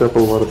soak up a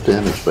lot of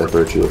damage by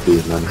virtue of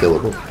being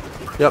unkillable.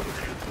 Yep.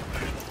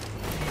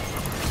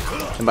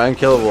 And by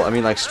unkillable, I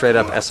mean like straight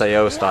up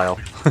SAO style.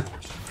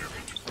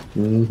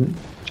 Mm-hmm.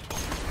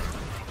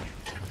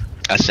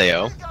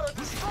 SAO.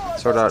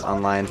 Sword Art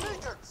Online.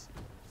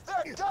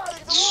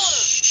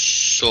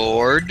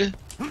 Sword.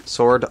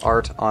 Sword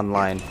Art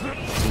Online.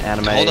 An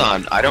anime. Hold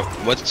on. I don't.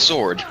 What's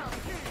sword?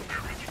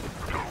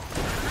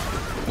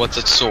 What's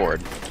a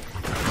sword?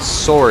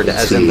 Sword,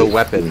 as in the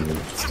weapon.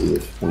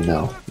 Steve, we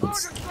know.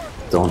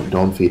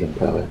 Don't feed him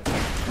power.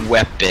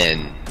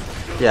 Weapon.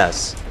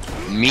 Yes.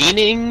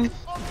 Meaning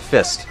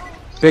Fist.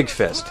 Big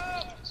fist.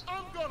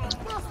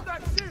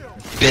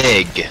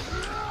 big.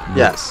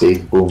 Yes.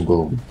 Big boom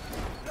boom.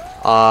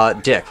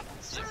 Dick.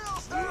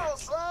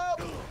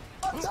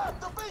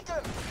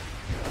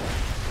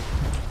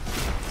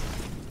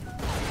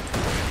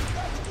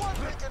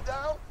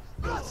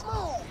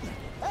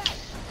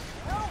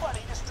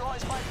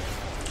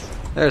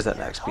 There's that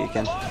next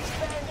beacon.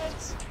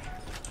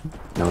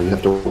 No, you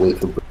have to wait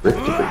for Brick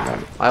to bring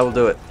them. I will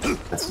do it.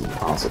 That's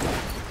impossible.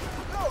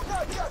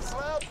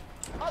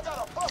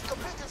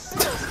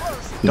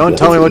 Don't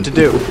tell me what to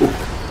do.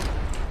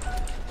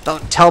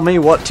 Don't tell me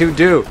what to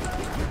do.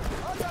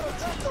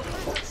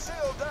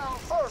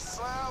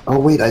 Oh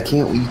wait, I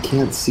can't. You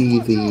can't see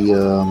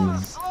the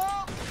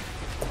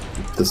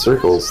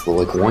circles, the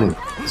like warning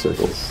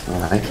circles.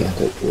 I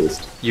can't at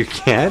least. You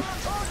can't?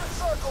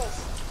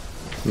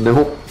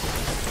 Nope.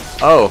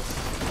 Oh.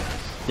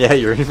 Yeah,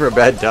 you're in for a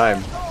bad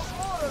time.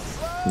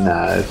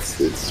 Nah, it's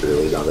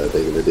really not that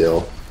big of a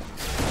deal.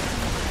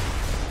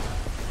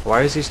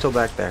 Why is he still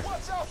back there?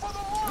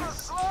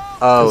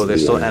 Oh,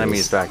 there's still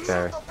enemies. enemies back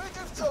there.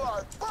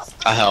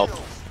 I'll help.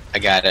 I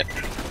got it.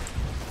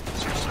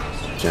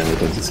 Jeremy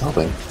thinks he's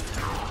helping.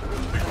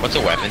 What's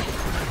a weapon?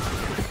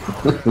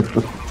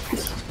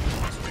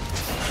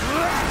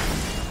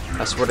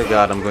 I swear to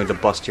God, I'm going to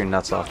bust your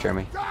nuts off,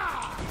 Jeremy.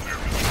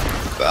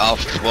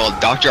 Well,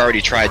 Doctor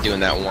already tried doing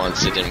that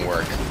once. It didn't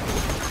work.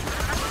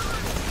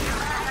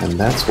 And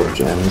that's where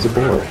Jeremy's a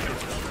bore.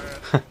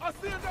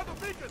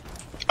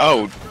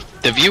 Oh,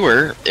 the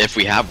viewer, if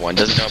we have one,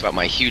 doesn't know about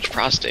my huge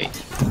prostate.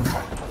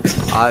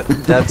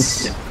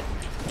 That's...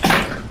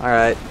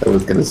 Alright. I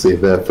was gonna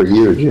save that for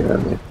you,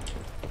 Jeremy.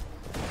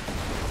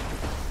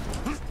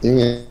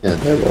 And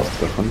I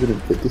lost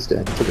 150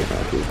 stacks to the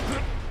hockey.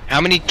 How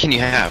many can you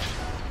have?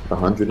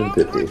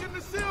 150.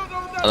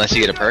 Unless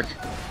you get a perk?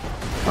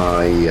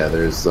 Yeah,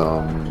 there's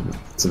some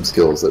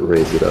skills that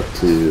raise it up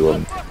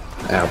to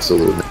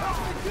absolute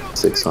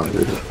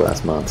 600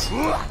 class months.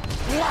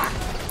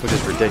 Which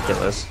is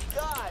ridiculous.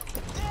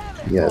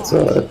 Yeah, it's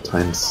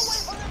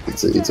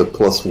a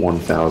plus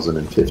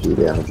 1,050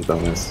 damage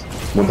bonus.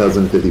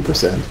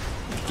 1,050%.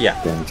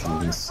 Yeah. Damage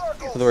bonus.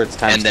 In other words,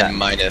 times And then 10.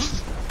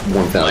 minus how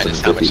much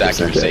 1,050%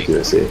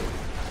 accuracy?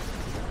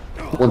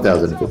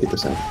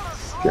 1,050%.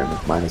 Jeremy,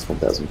 minus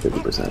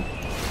 1,050%.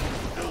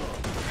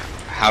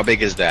 How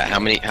big is that? How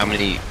many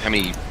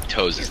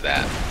toes is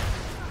that?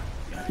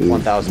 It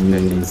 1,050.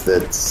 means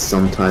that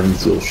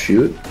sometimes you'll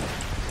shoot,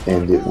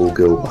 and it will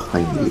go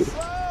behind you.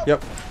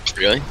 Yep.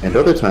 Really? And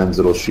other times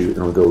it'll shoot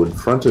and it'll go in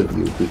front of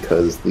you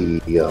because the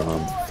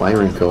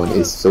firing cone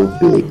is so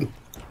big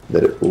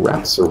that it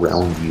wraps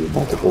around you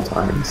multiple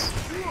times.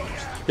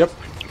 Yep.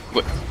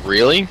 What,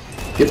 really?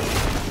 Yep.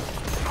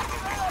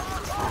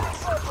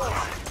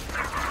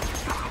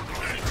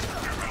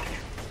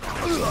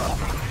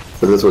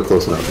 But that's what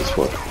close enough is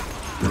for.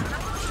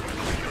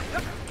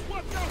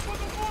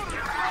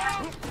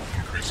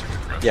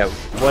 Yeah,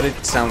 what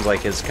it sounds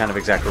like is kind of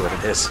exactly what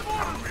it is.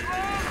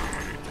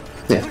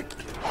 Yeah.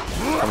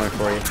 Coming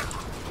for you.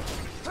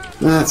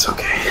 That's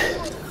okay.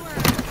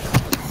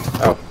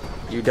 Oh,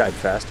 you died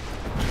fast.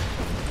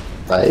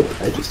 I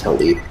just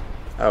held E.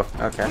 Oh,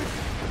 okay.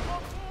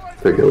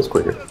 There it goes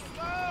quicker.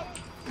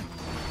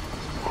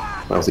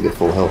 I also get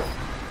full health.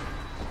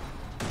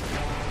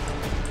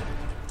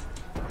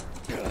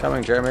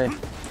 Coming, Jeremy.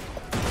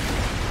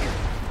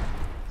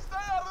 Stay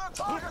out of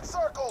the target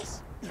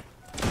circles! The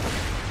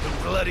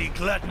bloody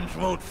gluttons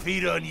won't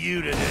feed on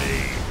you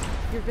today.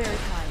 You're very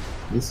kind.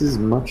 This is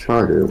much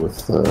harder with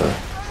Target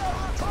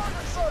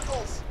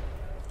circles!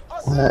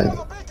 I see lag.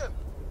 another beacon!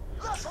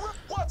 Let's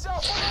watch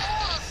out for the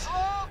mortars,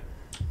 slum!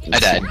 I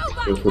died.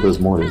 Go for those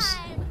mortars.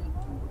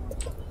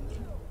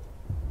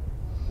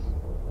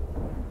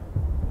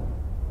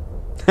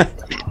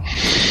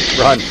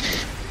 Run.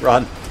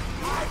 Run.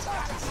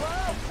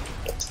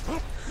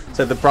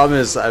 So the problem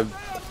is,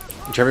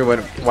 Jeremy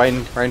went right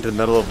into the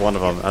middle of one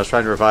of them. I was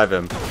trying to revive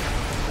him.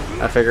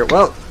 I figured,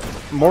 well,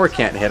 more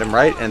can't hit him,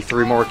 right? And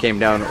 3 more came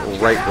down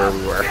right where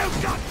we were.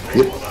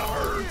 Yep.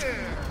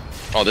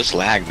 Oh, this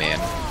lag, man.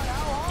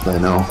 I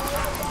know.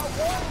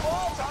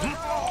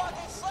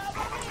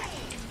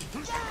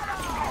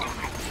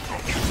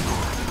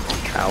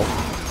 Ow.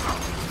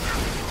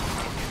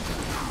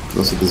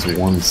 Also, this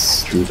one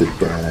stupid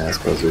badass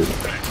buzzard.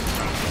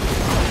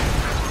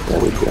 There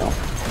we go.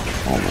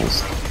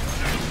 Almost.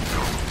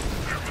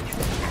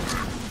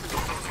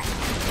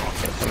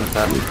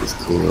 Need this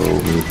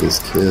kill. Need this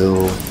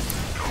kill.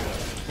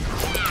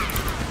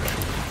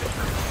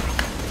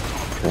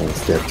 Okay,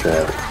 step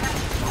trap.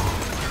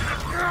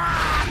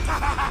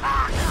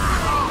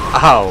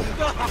 Ow.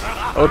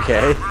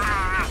 Okay.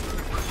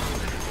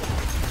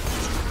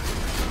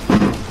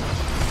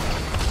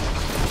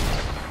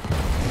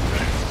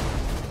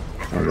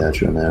 I got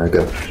you,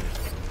 America.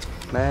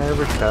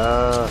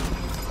 America.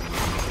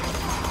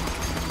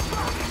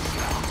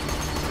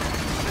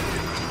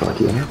 Fuck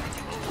yeah.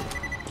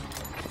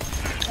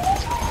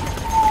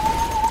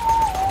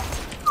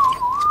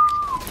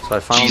 So I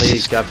finally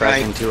Jesus got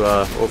back Christ. into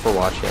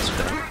Overwatch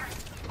yesterday.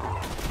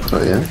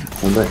 Oh yeah?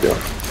 How'd that go?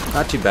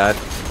 Not too bad.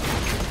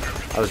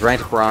 I was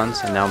ranked bronze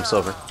and now I'm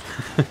silver.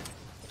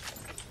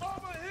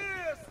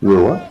 You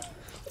were what?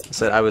 I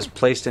said I was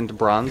placed into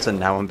bronze and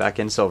now I'm back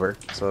in silver,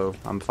 so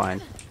I'm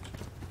fine.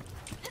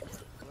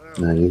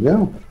 There you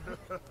go.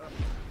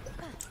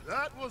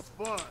 That was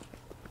fun.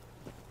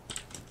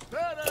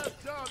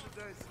 Badass job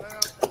today,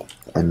 Slam.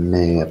 I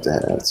may have to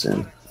head out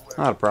soon.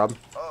 Not a problem.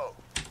 Oh,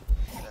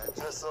 and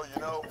just so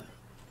you know,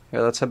 Yeah,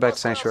 let's head back to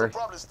Sanctuary.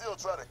 probably still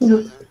try to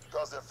kill you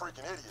because they're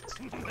freaking idiots.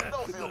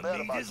 Don't feel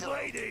bad about Is killing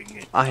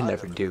waiting. I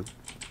never do.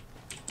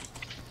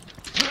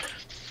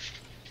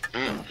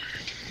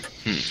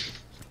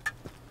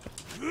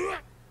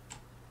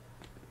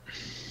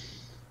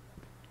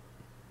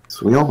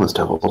 So we almost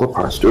have all the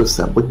parts to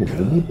assemble an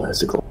enemy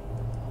bicycle.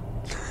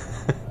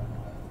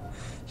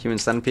 Human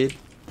Centipede?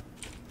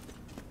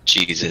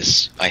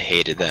 Jesus, I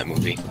hated that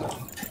movie.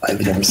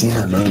 I've never seen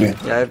that movie.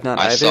 Yeah, I have not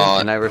I either, saw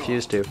it. and I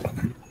refuse to.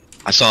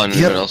 I saw it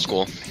in middle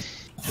school.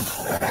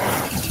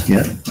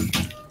 Yeah.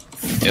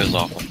 It was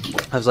awful.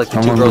 I was like the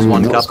How two long girls, were you in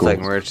one middle cup school?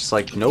 thing, where it's just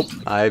like, nope,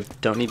 I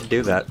don't need to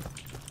do that.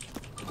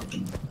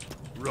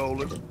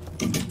 Rolling.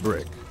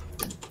 Brick.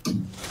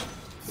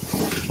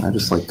 I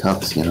just like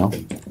cups, you know?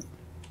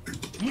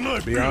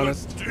 To be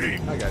honest,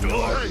 I got no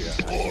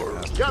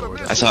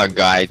idea. I saw a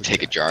guy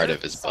take a jar out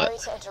of his Sorry butt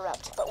to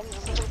interrupt, but we need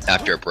little time.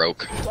 after it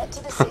broke. Get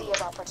to the city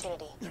of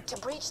opportunity. To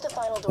breach the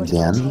final door to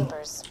Again? the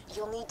chambers,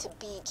 you'll need to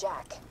be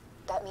Jack.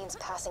 That means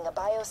passing a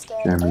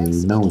bioscan Jeremy, and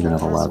you know we're speaking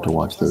not a allowed to password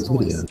watch in his those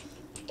voice. videos.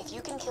 If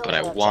you can kill But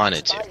I one of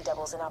wanted Jack's to. body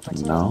doubles in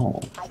opportunity,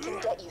 No. I can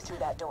get you through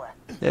that door.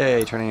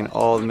 Yay, turning in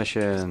all the Much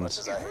missions.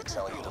 as I hate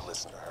telling you to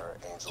listen to her,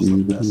 Angel's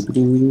the best.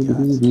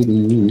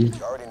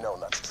 You already know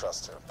not to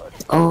trust her, but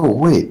Oh,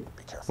 wait.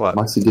 be careful. What?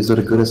 Moxie gives it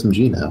a good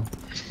SMG now.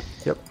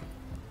 Yep.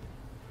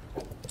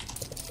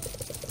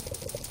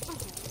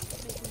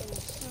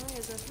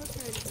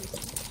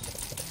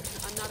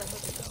 I'm not a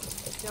hooker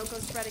though. Don't go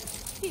spreading.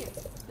 Here,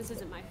 this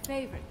isn't my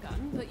favorite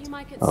gun, but you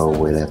might get. Oh,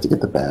 some wait, I have to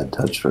get the something. bad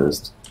touch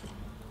first.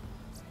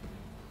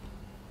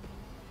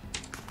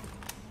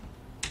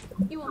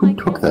 You want my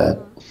took camera, that?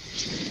 huh?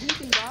 You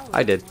can borrow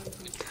I did.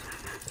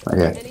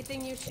 Okay.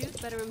 Anything you shoot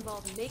better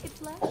involve naked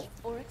flesh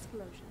or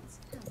explosions.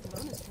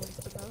 Bonus points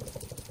for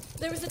both.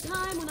 There was a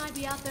time when I'd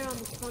be out there on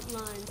the front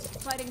lines,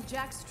 fighting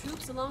Jack's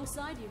troops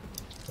alongside you.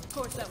 Of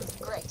course, that was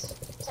Great.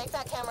 Take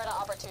that camera to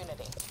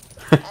opportunity.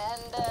 And,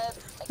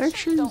 Make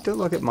sure you don't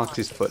look at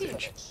Moxie's Here,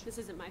 footage. this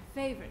isn't my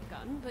favorite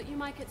gun, but you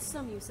might get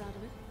some use out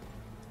of it.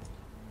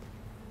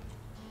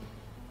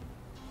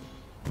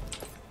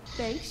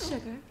 Thanks,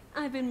 sugar.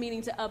 I've been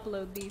meaning to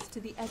upload these to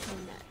the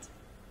EchoNet.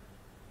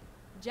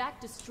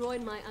 Jack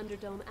destroyed my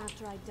Underdome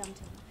after I dumped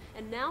him,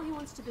 and now he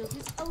wants to build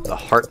his own. The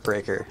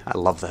Heartbreaker. I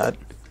love that.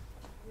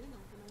 You're not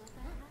gonna let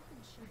that happen,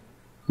 sugar.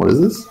 What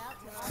is this?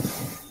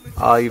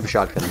 Oh, you have a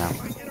shotgun now.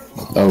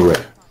 Oh,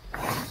 right.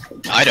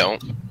 I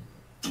don't.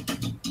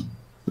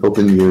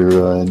 Open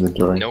your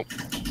inventory. Nope.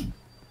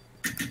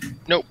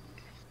 Nope.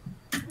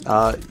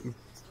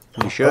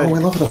 You should. Oh, I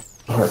love the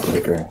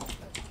Heartbreaker.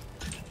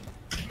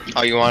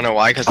 Oh, you wanna know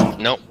why? Cause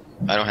nope,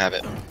 I don't have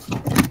it.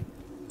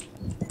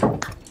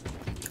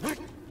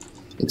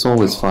 It's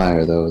always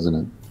fire, though, isn't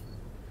it?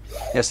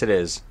 Yes, it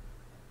is.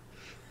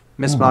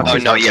 Miss Oh. Oh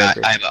Moxie's no, yeah,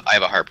 Heartbreaker. I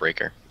have a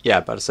heartbreaker. Yeah,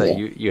 about to say,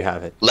 Yeah. you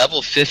have it.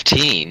 Level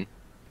 15.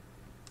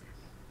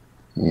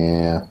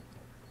 Yeah.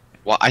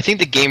 Well, I think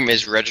the game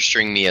is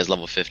registering me as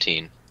level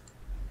 15.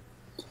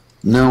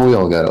 No, we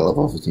all got a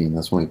level 15.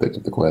 That's when we picked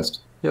up the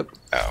quest. Yep.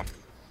 Oh.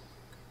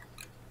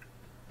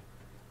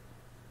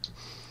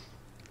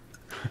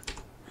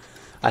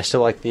 I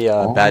still like the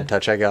bad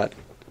touch I got.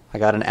 I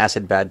got an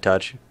acid bad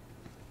touch.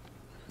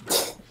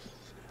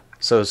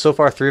 So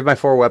far, 3 of my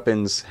 4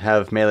 weapons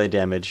have melee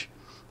damage,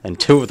 and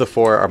 2 of the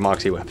 4 are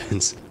Moxie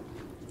weapons.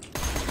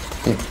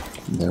 Hey,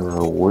 there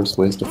are worse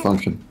ways to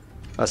function.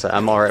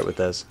 I'm alright with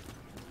this.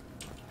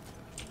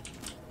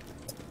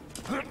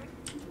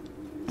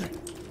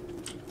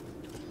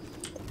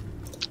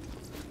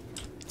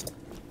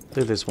 I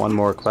think there's one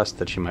more quest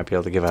that she might be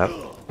able to give out.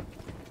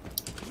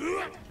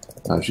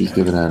 She's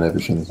given out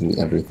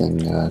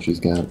everything she's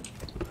got.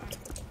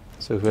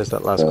 So who has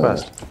that last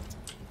quest?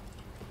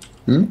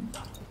 Hmm?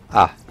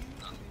 Ah.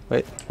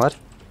 Wait, what?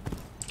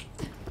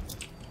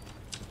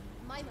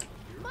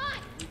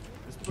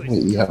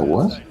 Wait, you have a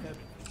what?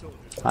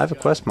 I have a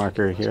quest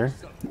marker here.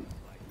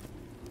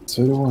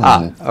 So do I.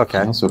 Ah, okay.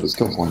 I also have a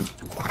skill point.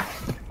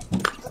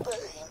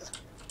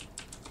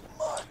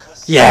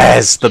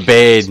 Yes, the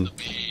Bane.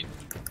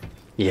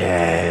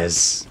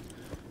 Yes.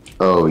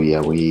 Oh yeah,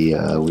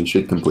 we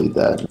should complete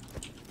that.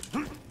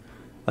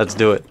 Let's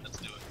do it.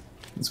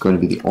 It's going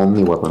to be the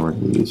only weapon we're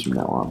going to use from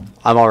now on.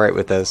 I'm alright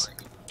with this.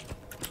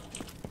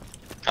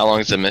 How long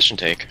does the mission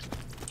take?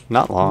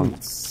 Not long.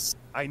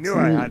 I knew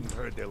I hadn't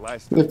heard their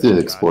last We have to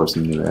explore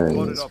some new Loaded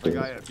areas. up a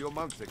guy a few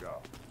months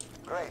ago.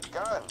 Great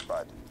gun,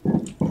 but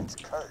it's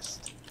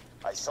cursed.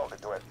 I sold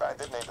it to a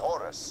bandit named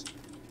Horus.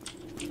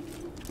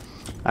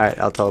 Alright,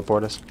 I'll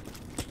teleport us.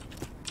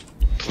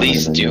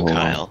 Please And then do, you'll-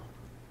 Kyle.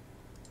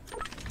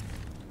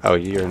 Oh,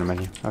 you're in the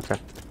menu. Okay.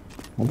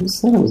 I just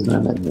said it was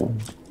not that new.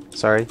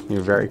 Sorry,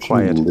 you're very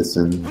quiet.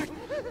 Listen.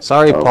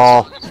 Sorry, Oh.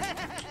 Paul.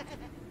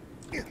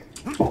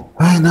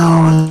 I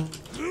know.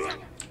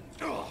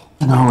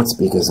 I know it's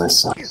because I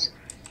suck.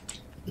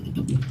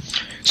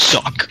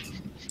 Suck.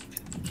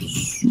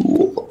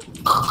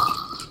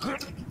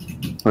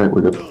 Alright,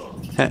 we're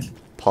good.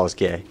 Paul's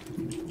gay.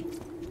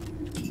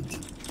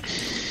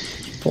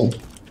 Okay.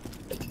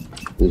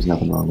 There's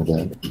nothing wrong with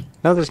that.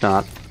 No, there's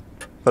not.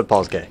 But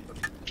Paul's gay.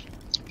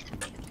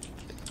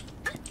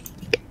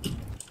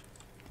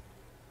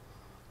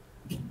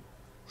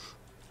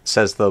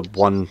 Says the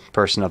one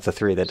person of the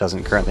 3 that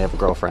doesn't currently have a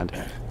girlfriend.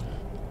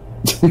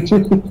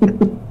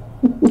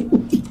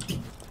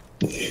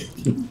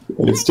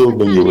 I still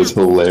think it was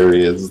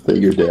hilarious that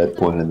your dad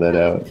pointed that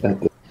out at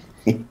the.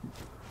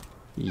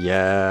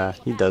 Yeah,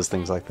 he does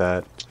things like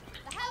that.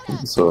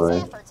 I'm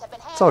sorry.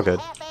 It's all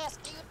good.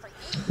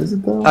 Is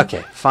it though?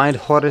 Okay, find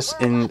Horus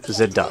in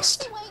the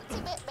dust.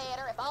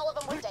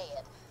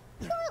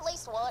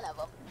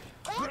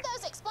 Grab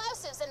those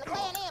explosives and the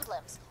clan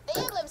emblems. The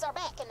emblems are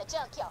back in the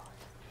junkyard.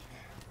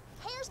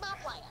 Here's my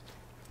plan.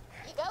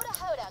 You go to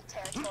Hodunk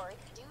territory,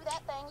 do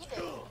that thing you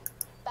do.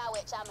 By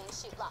which I mean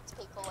shoot lots of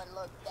people and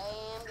look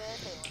damn good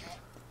doing it.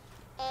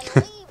 And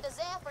leave the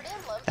Zafford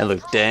emblem. And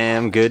look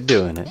damn good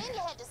doing it. Then you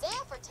head to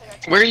Zafford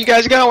territory. Where are you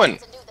guys going? And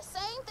do the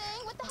same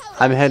thing with the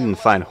Hodunk I'm heading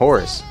to find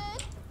Horus.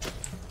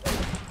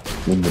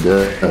 In the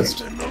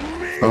dust.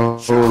 Oh,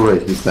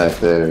 right, he's back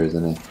there,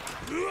 isn't he?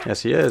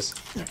 Yes, he is.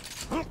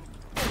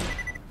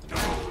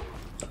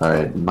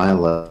 Alright, my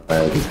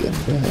leg is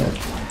getting bad.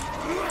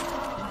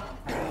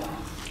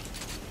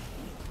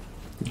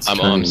 It's I'm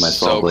turning my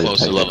so saw blade close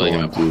to leveling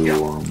up.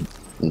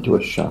 into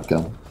a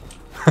shotgun.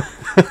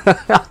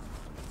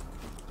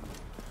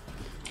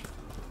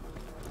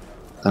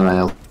 And I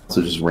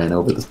also just ran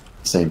over the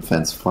same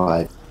fence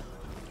 5.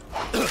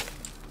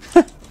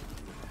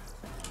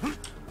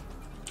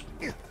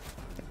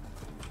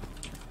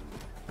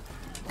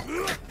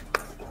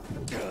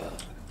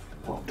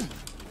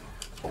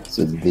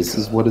 So this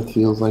is what it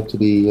feels like to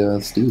be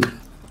Steve.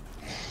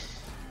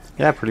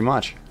 Yeah, pretty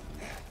much.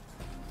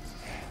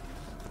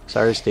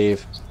 Sorry,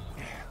 Steve.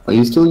 Are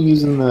you still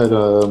using that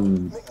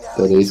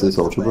that Asus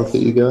Ultrabook that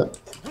you got?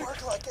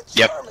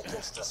 Yep.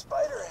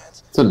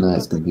 It's a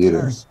nice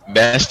computer,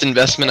 Best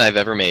investment I've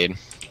ever made.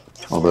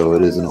 although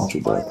it is an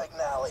Ultrabook.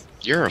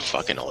 You're a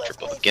fucking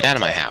ultrabook. Get out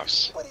of my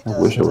house. I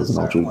wish I was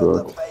an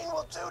Ultrabook.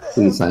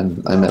 Please,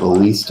 I'm at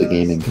least a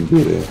gaming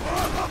computer,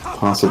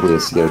 possibly a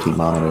CRT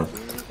monitor.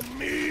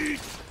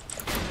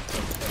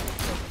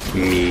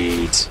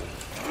 Meat.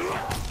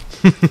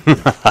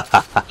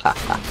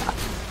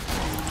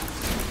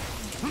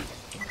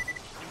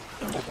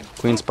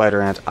 Queen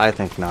Spider Ant, I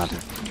think not.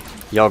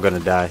 Y'all gonna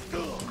die.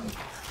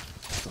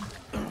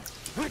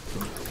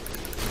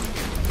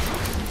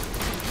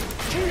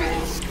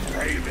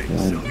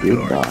 And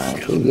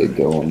goodbye. There you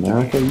go,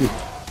 America.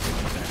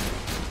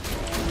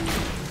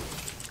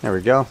 There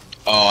we go.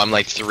 Oh, I'm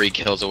like 3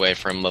 kills away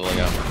from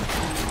leveling up.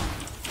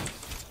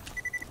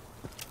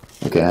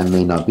 Okay, I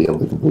may not be able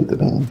to complete the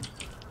ban.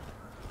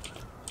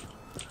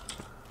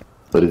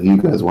 But if you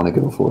guys want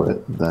to go for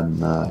it, then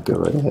go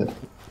right ahead.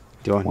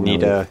 Do you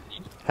need to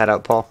head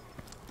out, Paul?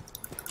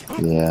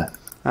 Yeah.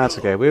 That's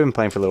okay. We've been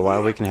playing for a little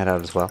while. We can head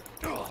out as well.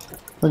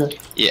 Okay.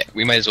 Yeah,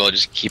 we might as well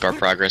just keep our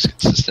progress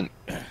consistent.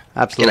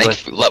 Absolutely.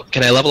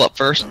 Can I level up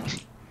first?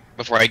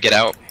 Before I get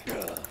out?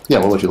 Yeah,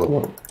 we'll let you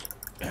level up.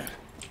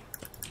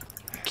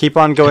 Keep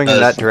on going in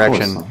that Of course.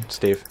 direction,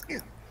 Steve.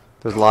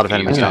 There's a lot of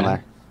enemies down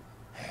there.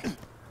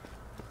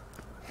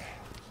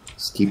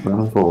 Just keep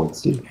running forward,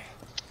 Steve.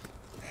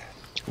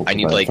 We'll I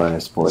need, provide like, fire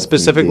support if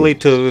Specifically need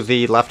be. to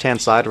the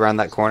left-hand side around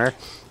that corner,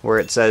 where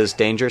it says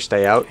danger,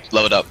 stay out.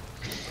 Load up.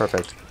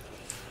 Perfect.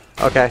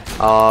 Okay,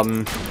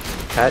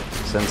 Pet,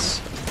 since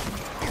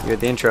you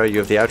had the intro, you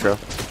have the outro.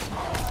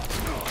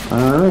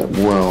 Alright,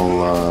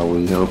 well,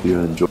 we hope you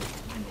enjoy.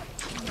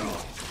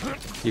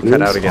 You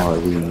cut out These are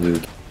again. the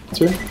new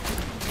cancer.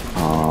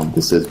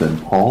 This has been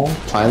Paul,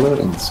 Tyler,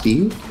 and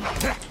Steve.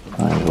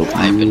 I hope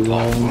I've been you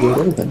Paul. enjoyed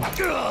everything.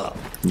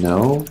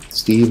 No,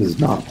 Steve is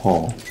not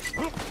Paul.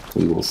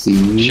 We will see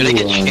you. Should I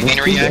get next chain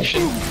Tuesday.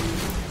 reaction?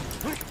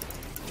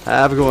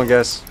 Have a good one,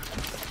 guys.